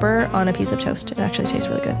cayenne pepper on a piece of toast. It actually tastes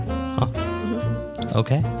really good. Huh. Mm-hmm.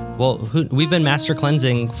 Okay. Well, we've been master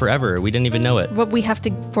cleansing forever. We didn't even know it. But we have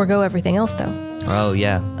to forego everything else, though. Oh,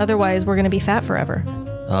 yeah. Otherwise, we're going to be fat forever.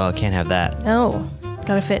 Oh, can't have that. No.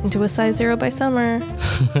 Gotta fit into a size 0 by summer.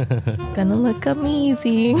 Gonna look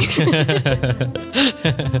amazing.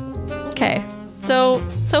 Okay. So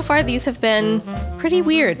far these have been pretty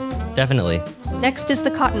weird. definitely. Next is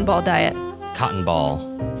the cotton ball diet. Cotton ball.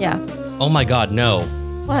 Yeah. Oh my God, no.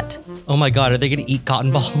 What? Oh my God, are they gonna eat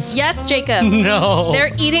cotton balls? Yes, Jacob. No.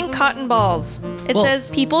 They're eating cotton balls. It Well- says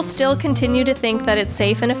people still continue to think that it's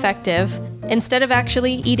safe and effective. Instead of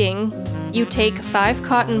actually eating, you take 5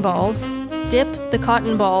 cotton balls, dip the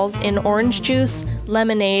cotton balls in orange juice,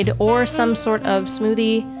 lemonade, or some sort of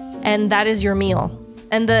smoothie, and that is your meal.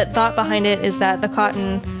 And the thought behind it is that the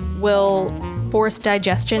cotton will force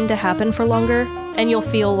digestion to happen for longer, and you'll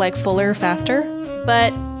feel like fuller faster.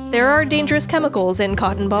 But there are dangerous chemicals in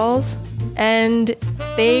cotton balls, and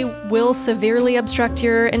they will severely obstruct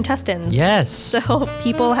your intestines. Yes. So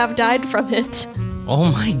people have died from it.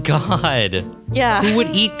 Oh my God. Yeah. Who would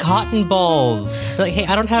eat cotton balls? Like, hey,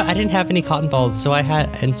 I didn't have any cotton balls, so I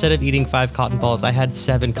had, instead of eating 5 cotton balls, I had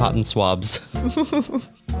 7 cotton swabs.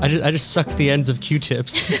 I just sucked the ends of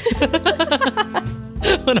Q-tips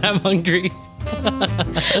when I'm hungry.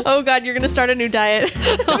 Oh God, you're gonna start a new diet.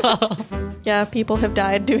 Yeah, people have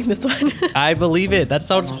died doing this one. I believe it. That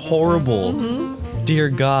sounds horrible. Dear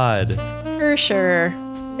God. For sure.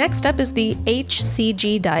 Next up is the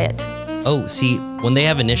HCG diet. Oh, see, when they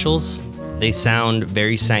have initials, they sound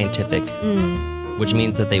very scientific, which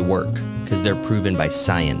means that they work because they're proven by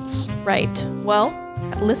science. Right. Well,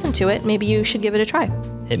 listen to it. Maybe you should give it a try.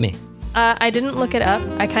 Hit me. I didn't look it up.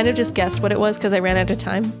 I kind of just guessed what it was because I ran out of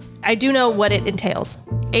time. I do know what it entails.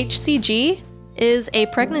 HCG is a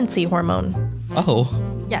pregnancy hormone. Oh.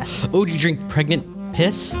 Yes. Oh, do you drink pregnant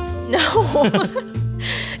piss? No.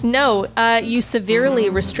 No, you severely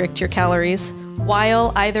restrict your calories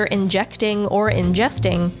while either injecting or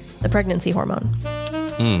ingesting the pregnancy hormone.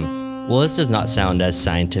 Well, this does not sound as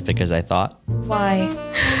scientific as I thought. Why?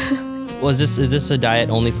 Well, is this a diet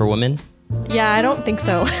only for women? Yeah, I don't think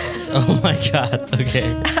so. Oh my God.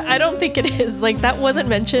 Okay. I don't think it is. Like, that wasn't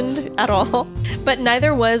mentioned at all. But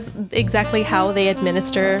neither was exactly how they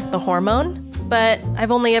administer the hormone. But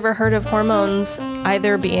I've only ever heard of hormones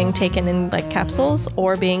either being taken in like capsules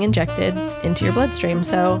or being injected into your bloodstream.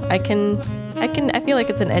 So I feel like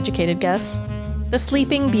it's an educated guess. The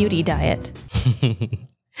Sleeping Beauty diet.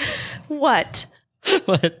 What?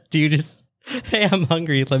 What? Do you just, hey, I'm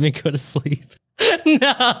hungry. Let me go to sleep.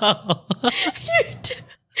 No.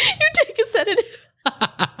 You take a sedative.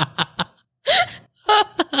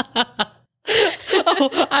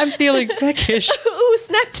 Oh, I'm feeling peckish. Ooh,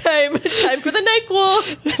 snack time. Time for the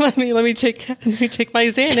NyQuil. Let me take my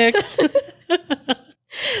Xanax.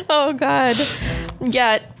 Oh God.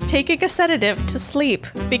 Yeah, taking a sedative to sleep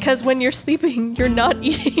because when you're sleeping, you're not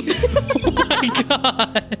eating. Oh my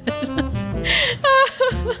God.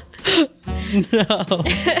 No.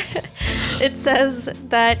 It says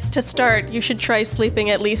that to start, you should try sleeping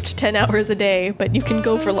at least 10 hours a day, but you can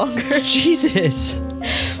go for longer. Jesus.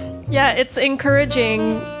 Yeah, it's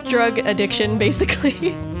encouraging drug addiction,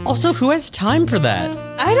 basically. Also, who has time for that?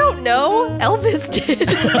 I don't know. Elvis did.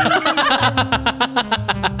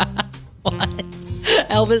 What?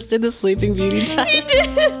 Elvis did the Sleeping Beauty diet? He did.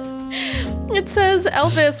 It says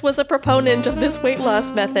Elvis was a proponent of this weight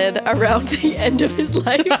loss method around the end of his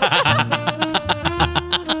life.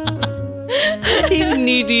 He's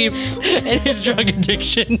knee deep in his drug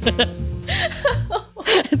addiction.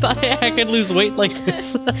 I thought I could lose weight like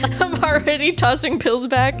this. I'm already tossing pills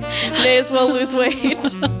back. May as well lose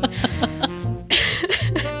weight.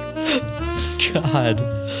 God,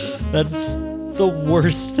 that's the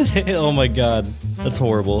worst thing. Oh my God, that's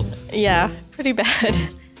horrible. Yeah, pretty bad.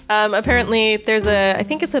 Apparently, I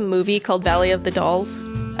think it's a movie called Valley of the Dolls.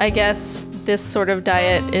 I guess this sort of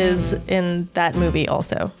diet is in that movie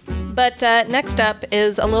also. But next up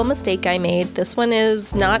is a little mistake I made. This one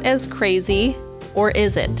is not as crazy, or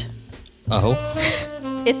is it? Oh.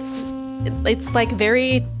 It's like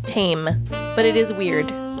very tame, but it is weird,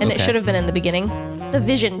 and it Okay. should have been in the beginning. The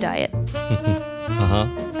vision diet. Uh-huh.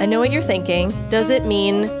 I know what you're thinking. Does it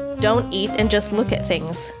mean don't eat and just look at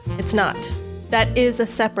things? It's not. That is a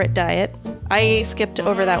separate diet. I skipped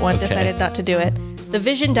over that one, Okay. decided not to do it. The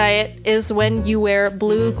vision diet is when you wear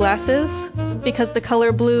blue glasses because the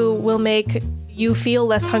color blue will make you feel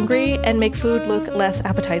less hungry and make food look less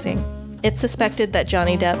appetizing. It's suspected that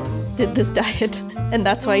Johnny Depp did this diet, and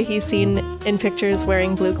that's why he's seen in pictures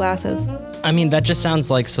wearing blue glasses. I mean, that just sounds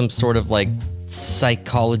like some sort of like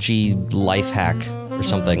psychology life hack or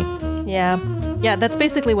something. Yeah, that's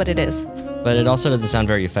basically what it is. But it also doesn't sound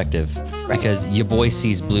very effective because your boy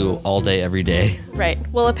sees blue all day, every day. Right.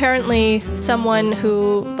 Well, apparently someone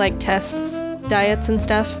who like tests diets and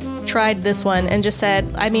stuff tried this one and just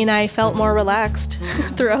said, I mean, I felt more relaxed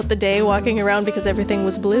throughout the day walking around because everything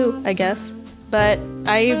was blue, I guess. But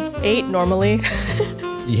I ate normally.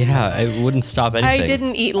 Yeah, it wouldn't stop anything. I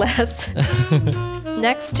didn't eat less.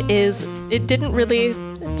 Next is, it didn't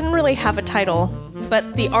really have a title,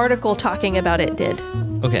 but the article talking about it did.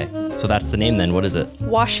 Okay, so that's the name then. What is it?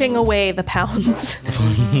 Washing away the pounds.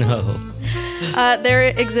 No. There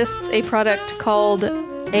exists a product called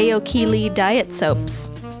Aokili diet soaps.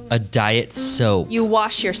 A diet soap. You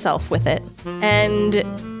wash yourself with it, and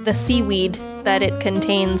the seaweed that it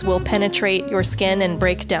contains will penetrate your skin and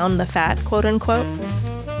break down the fat, quote unquote.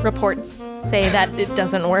 Reports say that it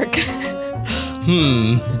doesn't work.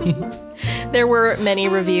 There were many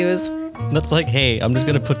reviews. That's like, hey, I'm just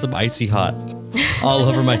going to put some icy hot all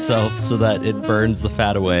over myself so that it burns the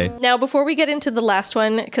fat away. Now, before we get into the last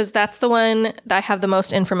one, because that's the one that I have the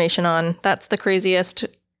most information on, that's the craziest,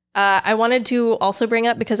 I wanted to also bring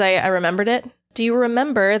up because I remembered it. Do you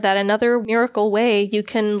remember that another miracle way you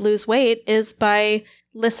can lose weight is by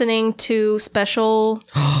listening to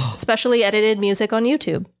specially edited music on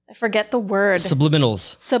YouTube? I forget the word.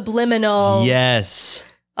 Subliminals. Subliminals. Yes.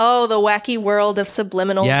 Oh, the wacky world of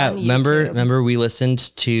subliminals on YouTube. Remember we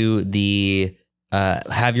listened to the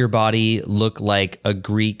have your body look like a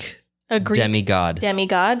Greek demigod.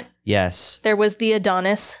 Demigod. Yes. There was the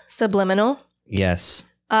Adonis subliminal. Yes.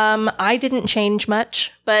 I didn't change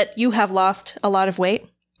much, but you have lost a lot of weight.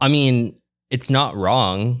 I mean, it's not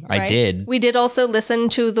wrong. Right? I did. We did also listen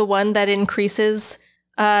to the one that increases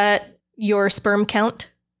your sperm count.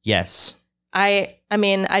 Yes. I've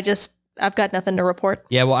got nothing to report.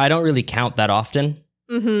 Yeah, well, I don't really count that often.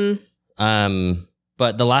 Mm-hmm.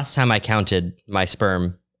 But the last time I counted my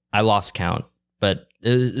sperm, I lost count. But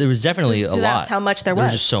there was definitely a lot. That's how much there was. There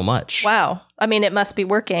was just so much. Wow. I mean, it must be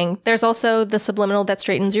working. There's also the subliminal that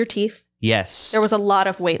straightens your teeth. Yes. There was a lot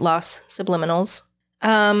of weight loss subliminals.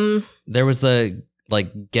 There was the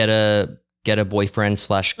get a boyfriend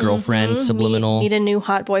 / girlfriend subliminal. Meet a new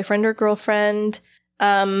hot boyfriend or girlfriend.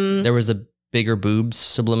 There was a bigger boobs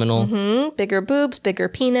subliminal. Mm-hmm. Bigger boobs, bigger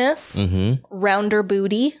penis, rounder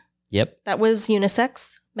booty. Yep. That was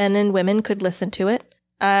unisex. Men and women could listen to it.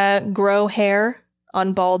 Grow hair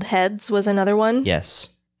on bald heads was another one. Yes.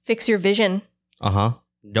 Fix your vision.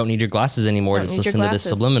 Don't need your glasses anymore. Just listen to this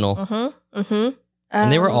subliminal.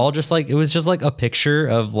 And they were all just it was just like a picture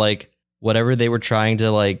of whatever they were trying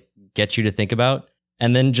to get you to think about.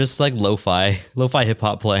 And then just lo-fi hip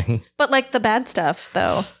hop playing. But the bad stuff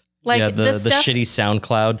though. The shitty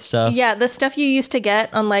SoundCloud stuff. Yeah, the stuff you used to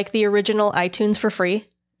get on the original iTunes for free.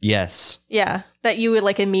 Yes. Yeah, that you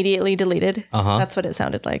would immediately deleted. That's what it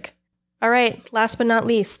sounded like. All right, last but not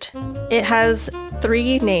least, it has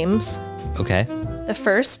 3 names. Okay. The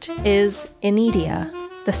first is Inidia.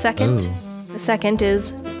 The second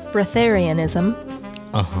is breatharianism.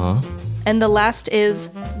 And the last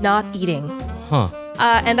is not eating.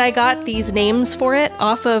 And I got these names for it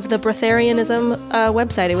off of the breatharianism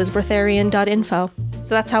website. It was breatharian.info.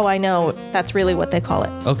 So that's how I know that's really what they call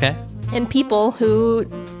it. Okay. And people who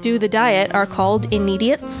do the diet are called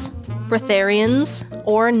inediates, breatharians,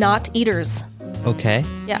 or not eaters. Okay.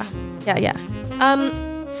 Yeah.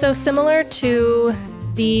 So similar to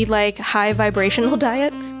the high vibrational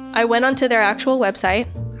diet, I went onto their actual website,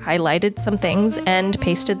 highlighted some things, and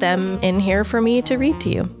pasted them in here for me to read to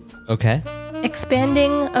you. Okay.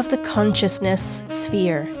 Expanding of the consciousness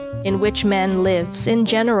sphere in which man lives in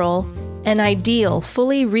general, an ideal,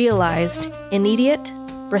 fully realized, inediate,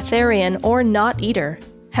 breatharian, or not eater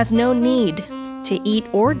has no need to eat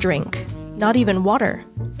or drink, not even water,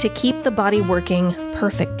 to keep the body working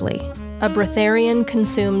perfectly. A breatharian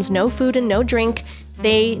consumes no food and no drink.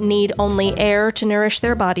 They need only air to nourish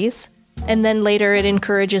their bodies. And then later it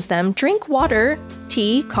encourages them, drink water,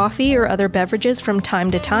 tea, coffee, or other beverages from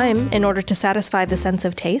time to time in order to satisfy the sense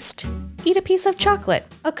of taste. Eat a piece of chocolate,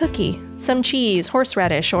 a cookie, some cheese,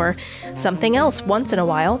 horseradish, or something else once in a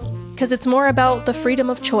while, because it's more about the freedom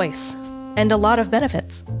of choice and a lot of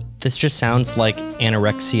benefits. This just sounds like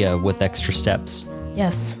anorexia with extra steps.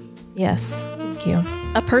 Yes, thank you.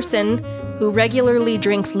 A person who regularly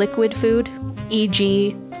drinks liquid food,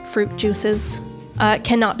 e.g. fruit juices,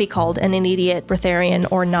 cannot be called an immediate breatharian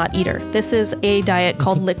or not eater. This is a diet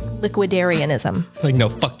called liquidarianism. No,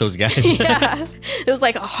 fuck those guys. Yeah, it was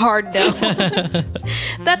a hard no.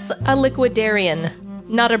 That's a liquidarian,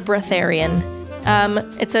 not a breatharian.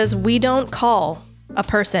 It says, we don't call a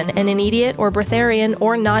person an immediate or breatharian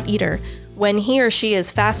or not eater when he or she is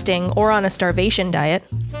fasting or on a starvation diet.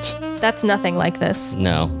 That's nothing like this.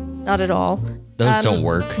 No. Not at all. Those don't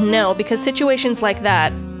work. No, because situations like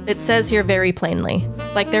that, it says here very plainly.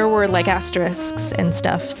 There were asterisks and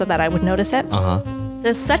stuff so that I would notice it. It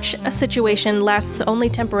says such a situation lasts only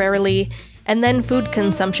temporarily, and then food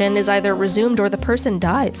consumption is either resumed or the person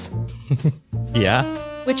dies. Yeah.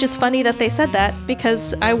 Which is funny that they said that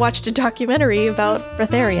because I watched a documentary about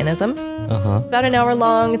breatharianism. About an hour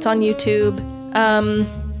long. It's on YouTube.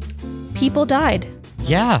 People died.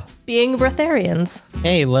 Yeah. Being breatharians.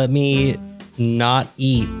 Hey, let me not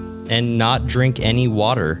eat and not drink any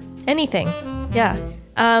water. Anything. Yeah.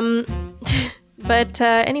 But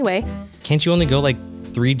anyway. Can't you only go like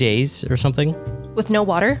 3 days or something? With no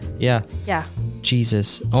water? Yeah. Yeah.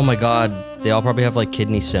 Jesus. Oh my God. They all probably have like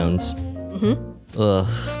kidney stones. Ugh.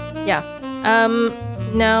 Yeah.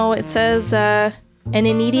 Now it says, an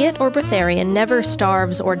inebriate or breatharian never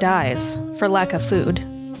starves or dies for lack of food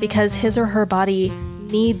because his or her body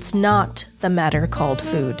needs not the matter called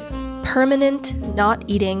food. Permanent not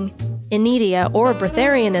eating, inedia, or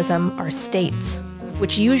breatharianism are states,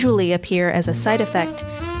 which usually appear as a side effect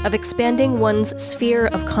of expanding one's sphere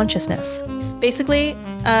of consciousness. Basically,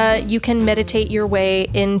 you can meditate your way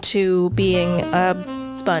into being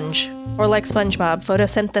a sponge, or like SpongeBob,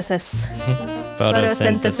 photosynthesis.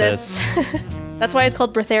 Photosynthesis. That's why it's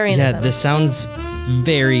called breatharianism. Yeah, this sounds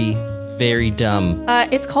very, very dumb.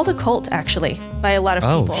 It's called a cult, actually, by a lot of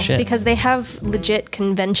people. Shit. Because they have legit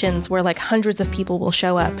conventions where like hundreds of people will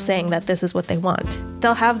show up saying that this is what they want.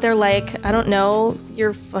 They'll have their like, I don't know,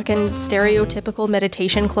 your fucking stereotypical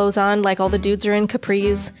meditation clothes on, like all the dudes are in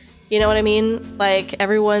capris. You know what I mean? Like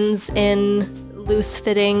everyone's in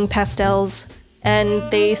loose-fitting pastels, and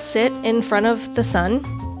they sit in front of the sun,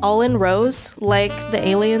 all in rows, like the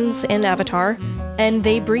aliens in Avatar, and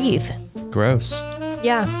they breathe. Gross.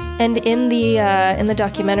 Yeah, and in the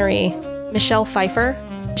documentary, Michelle Pfeiffer,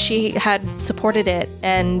 she had supported it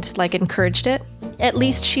and like encouraged it. At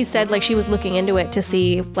least she said like she was looking into it to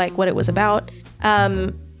see like what it was about,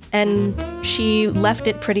 and she left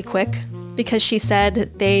it pretty quick because she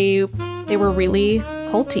said they were really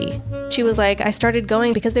culty. She was like, I started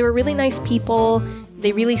going because they were really nice people.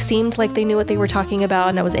 They really seemed like they knew what they were talking about,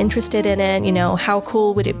 and I was interested in it. You know, how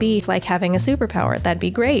cool would it be like having a superpower? That'd be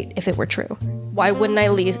great if it were true. Why wouldn't I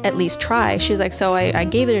at least try? She's like, so I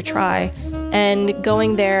gave it a try, and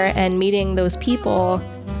going there and meeting those people,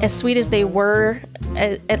 as sweet as they were,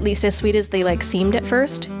 at least as sweet as they like seemed at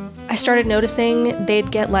first, I started noticing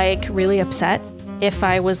they'd get like really upset if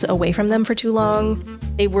I was away from them for too long.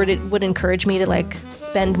 They would encourage me to like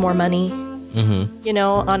spend more money, you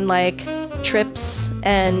know, on like trips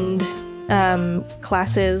and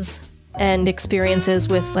classes and experiences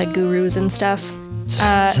with like gurus and stuff.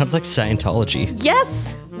 Sounds like Scientology.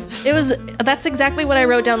 Yes, that's exactly what I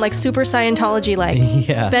wrote down, like super Scientology, like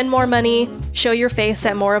Yeah. Spend more money, show your face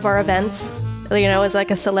at more of our events, you know, as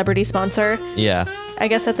like a celebrity sponsor. Yeah. I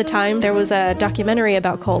guess at the time there was a documentary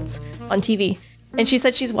about cults on TV. And she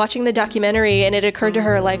said she's watching the documentary and it occurred to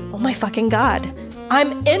her like, oh my fucking God,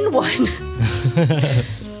 I'm in one.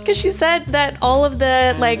 Because she said that all of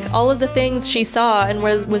the things she saw and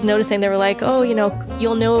was noticing, they were like, oh, you know,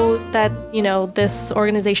 you'll know that, you know, this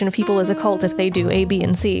organization of people is a cult if they do A, B,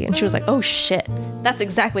 and C. And she was like, oh shit, that's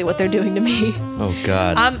exactly what they're doing to me. Oh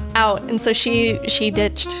God. I'm out. And so she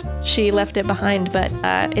ditched, she left it behind, but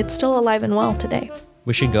it's still alive and well today.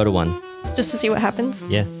 We should go to one. Just to see what happens.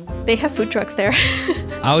 Yeah. They have food trucks there.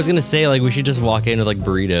 I was gonna say like we should just walk in with like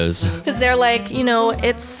burritos. Because they're like, you know,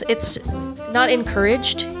 it's not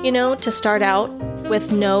encouraged, you know, to start out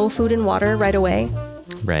with no food and water right away.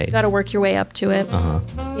 Right. You got to work your way up to it.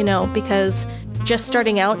 You know, because just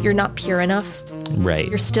starting out, you're not pure enough. Right.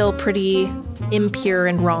 You're still pretty impure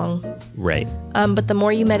and wrong. Right. But the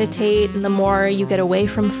more you meditate and the more you get away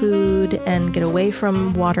from food and get away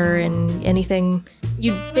from water and anything,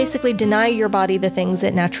 you basically deny your body the things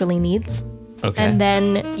it naturally needs. Okay. And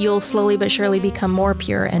then you'll slowly but surely become more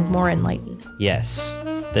pure and more enlightened. Yes.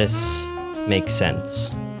 This makes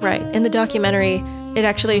sense. Right. In the documentary, it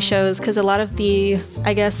actually shows, because a lot of the,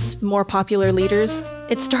 I guess, more popular leaders,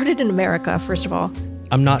 it started in America, first of all.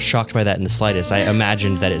 I'm not shocked by that in the slightest. I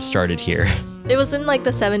imagined that it started here. It was in like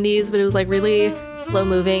the 70s, but it was like really slow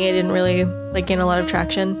moving. It didn't really like gain a lot of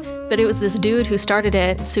traction. But it was this dude who started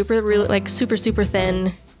it, super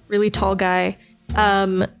thin, really tall guy.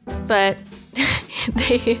 But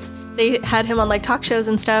they had him on like talk shows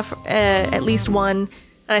and stuff, at least one.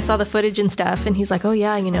 And I saw the footage and stuff, and he's like, oh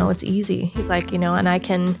yeah, you know, it's easy. He's like, you know, and I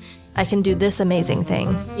can do this amazing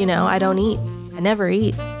thing. You know, I don't eat. I never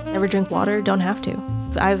eat. Never drink water. Don't have to.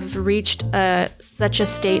 I've reached such a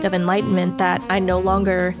state of enlightenment that I no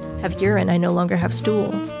longer have urine. I no longer have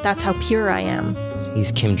stool. That's how pure I am.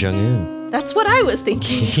 He's Kim Jong-un. That's what I was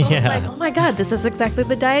thinking. Yeah. I was like, oh my God, this is exactly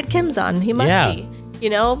the diet Kim's on. He must be. You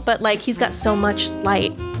know, but like he's got so much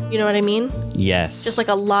light. You know what I mean? Yes. Just like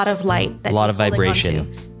a lot of light. That a lot he's of vibration.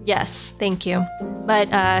 holding onto. Yes, thank you. But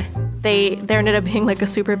there ended up being like a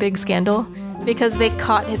super big scandal because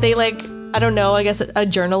I don't know, I guess a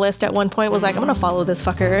journalist at one point was like, I'm gonna follow this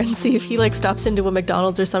fucker and see if he like stops into a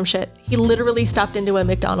McDonald's or some shit. He literally stopped into a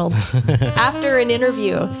McDonald's after an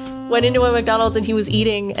interview, went into a McDonald's and he was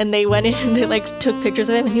eating, and they went in and they like took pictures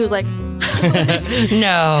of him, and he was like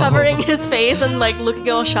No. covering his face and like looking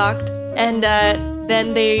all shocked. And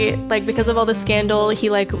then they like, because of all the scandal, he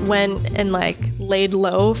like went and like laid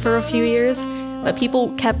low for a few years, but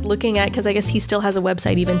people kept looking at, because I guess he still has a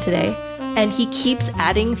website even today, and he keeps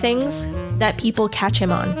adding things that people catch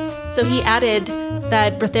him on. So he added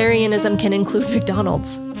that breatharianism can include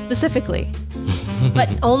McDonald's specifically, but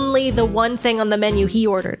only the one thing on the menu he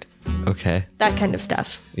ordered. Okay. That kind of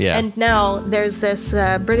stuff. Yeah. And now there's this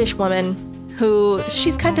British woman who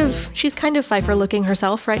she's kind of Pfeiffer looking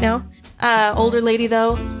herself right now. Older lady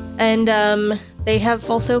though, and they have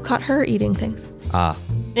also caught her eating things.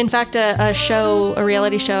 In fact, a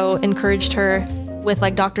reality show encouraged her with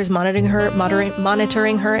like doctors monitoring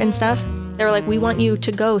her and stuff. They were like, we want you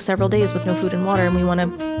to go several days with no food and water, and we want to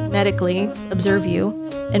medically observe you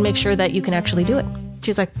and make sure that you can actually do it.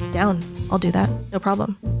 She's like, down, I'll do that, no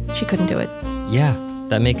problem. She couldn't do it. Yeah,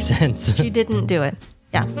 that makes sense. She didn't do it.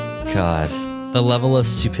 Yeah. God, the level of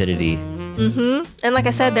stupidity. And like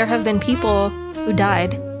I said, there have been people who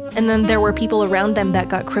died, and then there were people around them that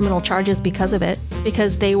got criminal charges because of it,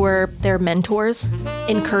 because they were their mentors,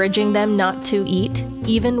 encouraging them not to eat,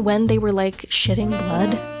 even when they were like shitting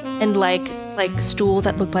blood and like stool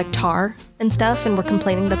that looked like tar and stuff, and were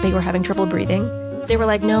complaining that they were having trouble breathing. They were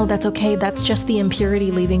like, no, that's okay. That's just the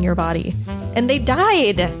impurity leaving your body. And they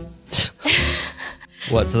died.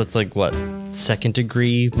 What? So that's like what? Second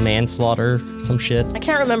degree manslaughter, some shit? I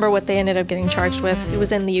can't remember what they ended up getting charged with. It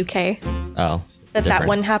was in the UK. Oh. That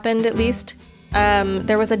one happened, at least.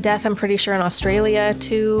 There was a death, I'm pretty sure, in Australia,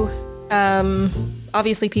 too.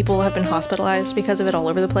 Obviously, people have been hospitalized because of it all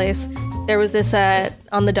over the place. There was this,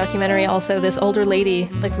 on the documentary also, this older lady,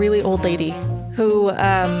 like really old lady, who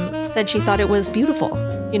said she thought it was beautiful,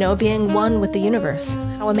 being one with the universe.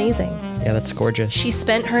 How amazing. Yeah, that's gorgeous. She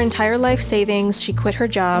spent her entire life savings. She quit her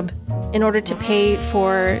job in order to pay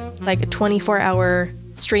for like a 24-hour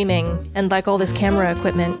streaming and like all this camera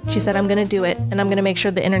equipment. She said, I'm going to do it, and I'm going to make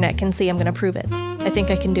sure the internet can see. I'm going to prove it. I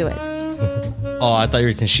think I can do it. Oh, I thought you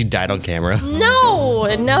were saying she died on camera.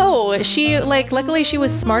 No. She luckily she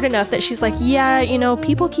was smart enough that she's like, yeah,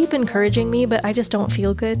 people keep encouraging me, but I just don't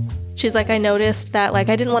feel good. She's like, I noticed that I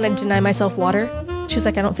didn't want to deny myself water. She's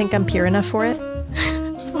like, I don't think I'm pure enough for it.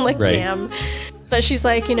 I'm like, right. Damn. But she's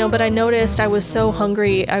like, but I noticed I was so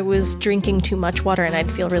hungry, I was drinking too much water and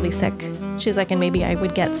I'd feel really sick. She's like, and maybe I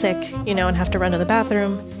would get sick, and have to run to the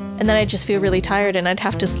bathroom. And then I'd just feel really tired and I'd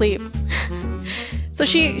have to sleep. So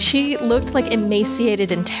she looked like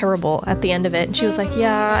emaciated and terrible at the end of it. And she was like,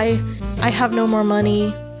 yeah, I have no more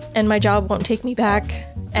money and my job won't take me back.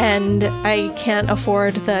 And I can't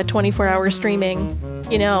afford the 24-hour streaming,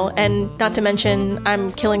 and not to mention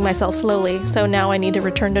I'm killing myself slowly. So now I need to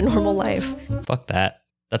return to normal life. Fuck that.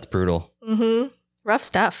 That's brutal. Rough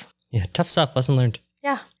stuff. Yeah, tough stuff. Lesson learned.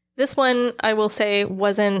 Yeah. This one, I will say,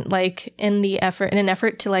 wasn't in an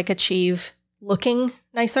effort to achieve looking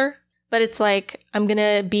nicer, but it's I'm going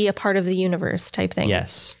to be a part of the universe type thing.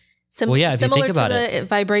 Yes. Well, yeah, if you think about it,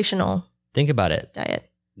 vibrational. Think about it. Diet.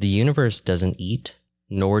 The universe doesn't eat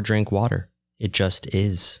nor drink water. It just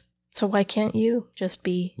is. So why can't you just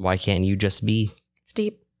be? Why can't you just be? It's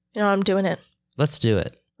deep. I'm doing it. Let's do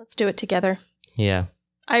it. Let's do it together. Yeah.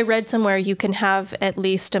 I read somewhere you can have at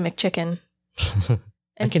least a McChicken.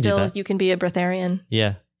 And still you can be a breatharian.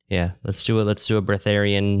 Yeah. Yeah. Let's do it. Let's do a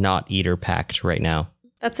breatharian not eater pact right now.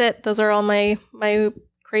 That's it. Those are all my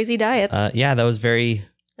crazy diets. Yeah, that was very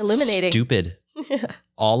illuminating. Stupid.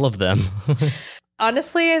 All of them.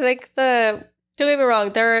 Honestly, I think don't get me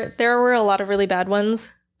wrong, there were a lot of really bad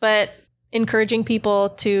ones, but encouraging people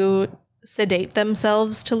to sedate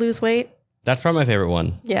themselves to lose weight. That's probably my favorite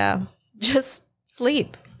one. Yeah. Just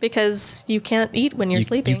sleep, because you can't eat when you're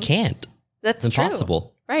sleeping. You can't. That's it's impossible.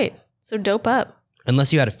 True. Right. So dope up.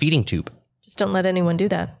 Unless you had a feeding tube. Just don't let anyone do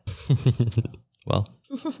that. Well,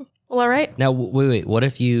 all right. Now, wait. What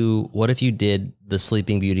if you did the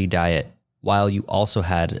Sleeping Beauty diet while you also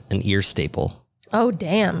had an ear staple? Oh,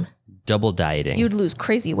 damn. Double dieting. You'd lose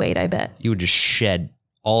crazy weight, I bet. You would just shed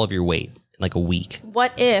all of your weight in a week.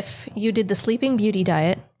 What if you did the Sleeping Beauty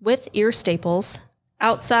diet with ear staples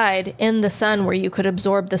outside in the sun, where you could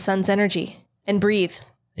absorb the sun's energy and breathe?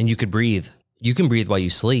 And you could breathe. You can breathe while you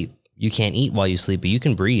sleep. You can't eat while you sleep, but you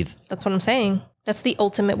can breathe. That's what I'm saying. That's the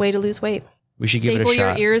ultimate way to lose weight. We should give it a shot. Staple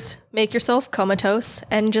your ears, make yourself comatose,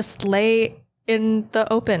 and just lay in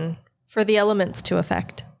the open for the elements to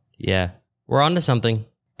affect. Yeah. We're on to something.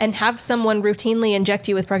 and have someone routinely inject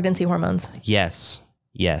you with pregnancy hormones. Yes.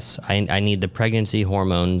 I need the pregnancy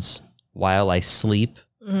hormones while I sleep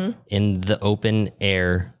in the open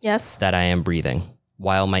air Yes. that I am breathing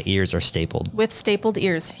while my ears are stapled. With stapled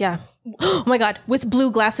ears. Yeah. Oh my God. With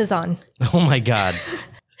blue glasses on. Oh my God.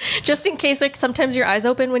 Just in case, like, sometimes your eyes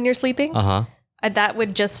open when you're sleeping. That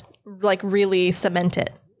would just, like, really cement it.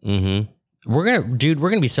 We're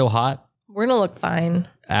gonna be so hot. We're going to look fine.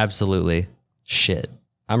 Absolutely. Shit.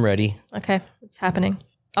 I'm ready. Okay. It's happening.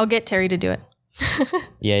 I'll get Terry to do it.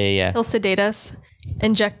 Yeah. He'll sedate us,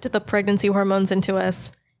 inject the pregnancy hormones into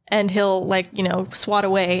us, and he'll, like, swat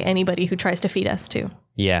away anybody who tries to feed us too.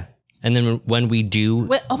 Yeah. And then when we do,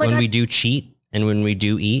 we do cheat and when we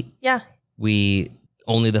do eat, we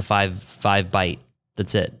only the five bite.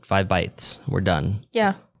 That's it. 5 bites. We're done.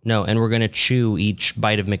 Yeah. No. And we're going to chew each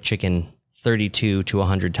bite of McChicken 32 to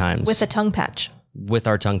 100 times With a tongue patch. with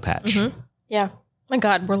our tongue patch. Yeah. My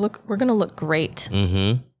God, we're going to look great.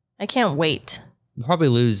 I can't wait. We'll probably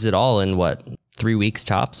lose it all in 3 weeks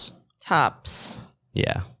tops. Tops.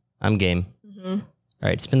 Yeah. I'm game. All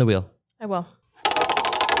right. Spin the wheel. I will.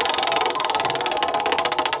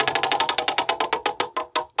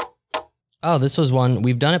 Oh, this was one.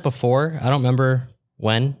 We've done it before. I don't remember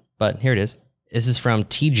when, but here it is. This is from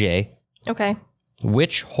TJ. Okay.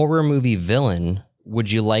 Which horror movie villain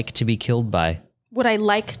would you like to be killed by? Would I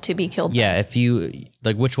like to be killed? Yeah, if you,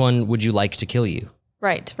 which one would you like to kill you?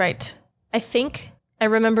 Right. I think I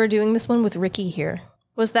remember doing this one with Ricky here.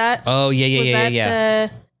 Was that? Oh, yeah.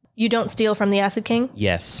 The You Don't Steal from the Acid King?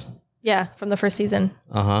 Yes. Yeah, from the first season.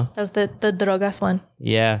 That was the Drogas one.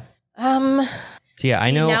 Yeah. So yeah,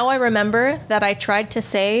 I know. Now I remember that I tried to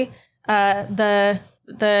say the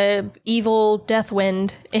evil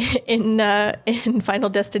Deathwind in Final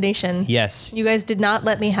Destination. Yes. You guys did not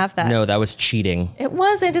let me have that. No, that was cheating. It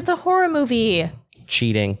wasn't. It's a horror movie.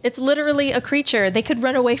 Cheating. It's literally a creature. They could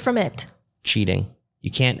run away from it. Cheating.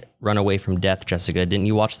 You can't run away from death, Jessica. Didn't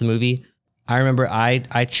you watch the movie? I remember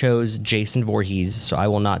I chose Jason Voorhees, so I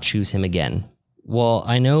will not choose him again. Well,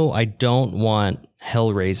 I know I don't want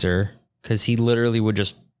Hellraiser because he literally would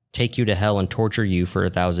just take you to hell and torture you for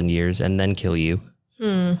 1,000 years and then kill you.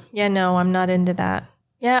 Yeah, no, I'm not into that.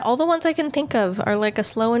 Yeah, all the ones I can think of are like a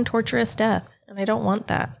slow and torturous death, and I don't want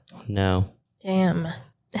that. No. Damn.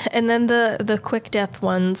 And then the quick death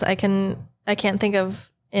ones I can't think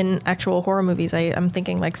of in actual horror movies. I'm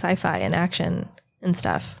thinking like sci-fi and action and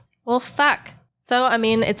stuff. Well, fuck. So, I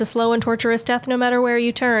mean, it's a slow and torturous death no matter where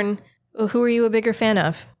you turn. Who are you a bigger fan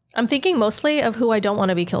of? I'm thinking mostly of who I don't want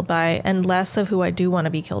to be killed by and less of who I do want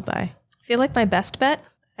to be killed by. I feel like my best bet,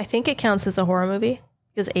 I think it counts as a horror movie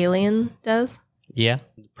because Alien does. Yeah.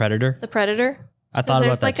 Predator. The Predator. I thought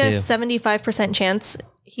about that too. There's like a 75% chance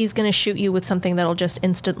he's going to shoot you with something that'll just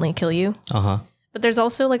instantly kill you. But there's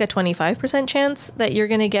also like a 25% chance that you're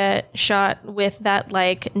going to get shot with that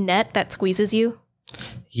like net that squeezes you.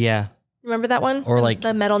 Yeah. Remember that one? Or like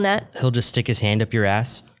the metal net. He'll just stick his hand up your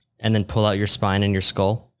ass and then pull out your spine and your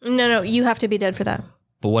skull. No, you have to be dead for that.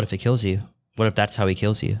 But what if it kills you? What if that's how he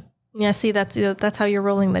kills you? Yeah, see, that's how you're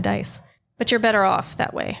rolling the dice. But you're better off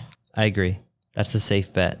that way. I agree. That's a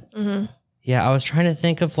safe bet. Yeah, I was trying to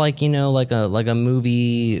think of like a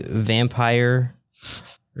movie vampire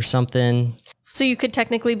or something. So you could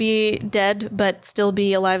technically be dead, but still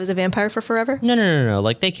be alive as a vampire for forever? No.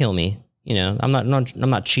 Like they kill me. I'm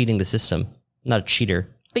not cheating the system. I'm not a cheater.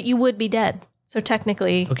 But you would be dead. So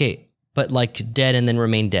technically. Okay, but like dead and then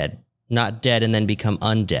remain dead, not dead and then become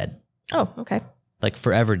undead. Oh, okay. Like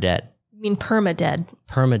forever dead. You mean perma-dead?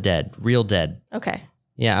 Perma-dead, real dead. Okay.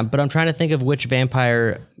 Yeah, but I'm trying to think of which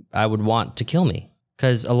vampire I would want to kill me.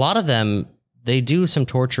 Because a lot of them, they do some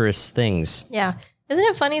torturous things. Yeah. Isn't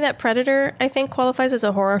it funny that Predator, I think, qualifies as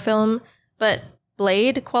a horror film, but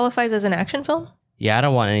Blade qualifies as an action film? Yeah, I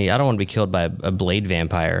don't want to be killed by a Blade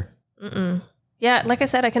vampire. Yeah, like I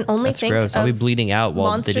said, I can only That's think gross. of I'll be bleeding out while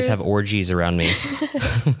monsters. they just have orgies around me.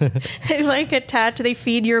 They like attach, they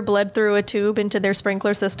feed your blood through a tube into their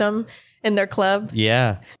sprinkler system in their club.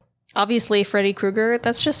 Yeah. Obviously, Freddy Krueger,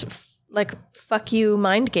 that's just like fuck you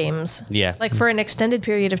mind games. Yeah. Like for an extended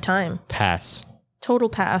period of time. Pass. Total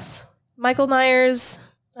pass. Michael Myers,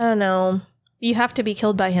 I don't know. You have to be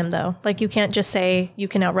killed by him though. Like you can't just say you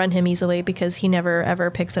can outrun him easily because he never ever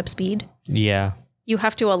picks up speed. Yeah. You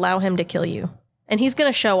have to allow him to kill you. And he's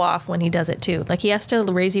going to show off when he does it too. Like he has to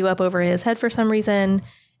raise you up over his head for some reason.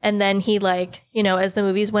 And then he like, as the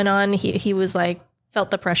movies went on, he was like,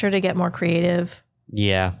 felt the pressure to get more creative.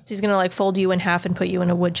 Yeah. So he's going to like fold you in half and put you in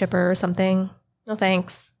a wood chipper or something. No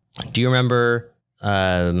thanks. Do you remember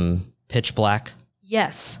Pitch Black?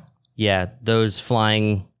 Yes. Yeah, those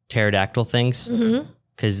flying pterodactyl things.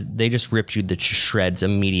 Because because they just ripped you to shreds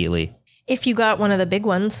immediately. If you got one of the big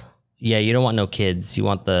ones. Yeah, you don't want no kids. You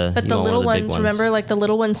want the But the little ones, remember, like the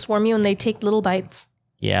little ones swarm you and they take little bites.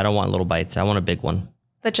 Yeah, I don't want little bites. I want a big one.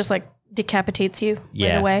 That just like decapitates you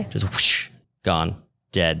right away. Just whoosh, gone,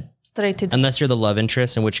 dead. Straight to Unless you're the love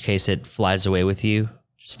interest, in which case it flies away with you,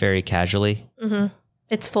 just very casually. Mm-hmm.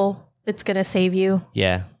 It's full. It's going to save you.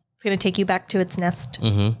 Yeah. It's going to take you back to its nest.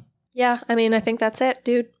 Mm-hmm. Yeah, I mean, I think that's it,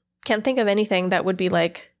 dude. Can't think of anything that would be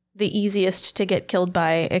like the easiest to get killed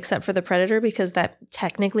by except for the predator because that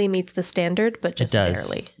technically meets the standard, but just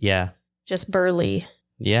barely. Yeah. Just burly.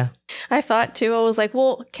 Yeah. I thought too, I was like,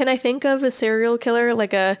 well, can I think of a serial killer,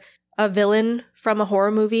 like a villain from a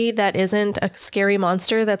horror movie that isn't a scary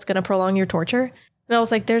monster that's going to prolong your torture? And I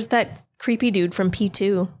was like, there's that creepy dude from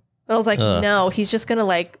P2. And I was like, no, he's just going to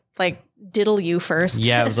like diddle you first.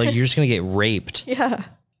 Yeah, I was like, you're just going to get raped. Yeah.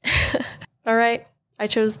 All right. I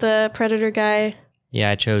chose the predator guy. Yeah,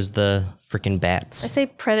 I chose the freaking bats. I say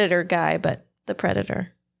predator guy, but the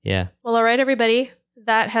predator. Yeah. Well, all right, everybody.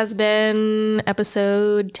 That has been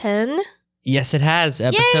episode 10. Yes, it has.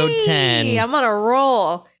 Episode Yay! 10. I'm on a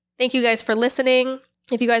roll. Thank you guys for listening.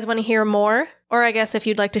 If you guys want to hear more, or I guess if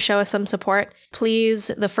you'd like to show us some support, please,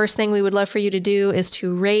 the first thing we would love for you to do is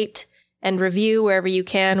to rate and review wherever you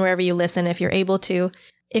can, wherever you listen, if you're able to.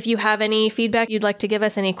 If you have any feedback you'd like to give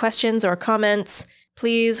us, any questions or comments,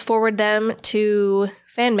 please forward them to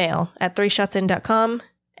fanmail at 3shotsin.com.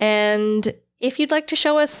 And if you'd like to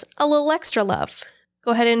show us a little extra love,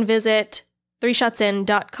 go ahead and visit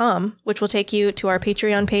 3shotsin.com, which will take you to our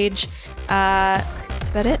Patreon page. That's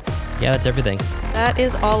about it. Yeah, that's everything. That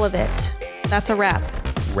is all of it. That's a wrap.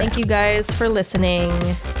 Thank you guys for listening.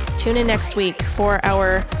 Tune in next week for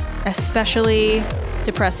our especially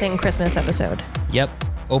depressing Christmas episode. Yep.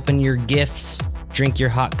 Open your gifts, drink your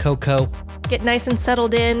hot cocoa. Get nice and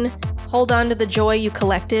settled in, hold on to the joy you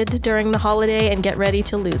collected during the holiday, and get ready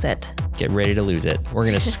to lose it. Get ready to lose it. We're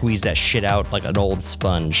going to squeeze that shit out like an old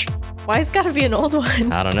sponge. Why's it gotta be an old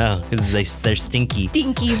one? I don't know, because they're stinky.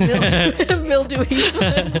 Stinky, mildewy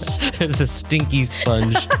sponge. It's a stinky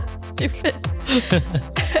sponge. Stupid.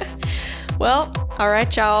 Well, all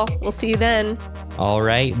right, y'all. We'll see you then. All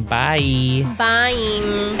right, bye.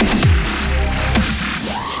 Bye.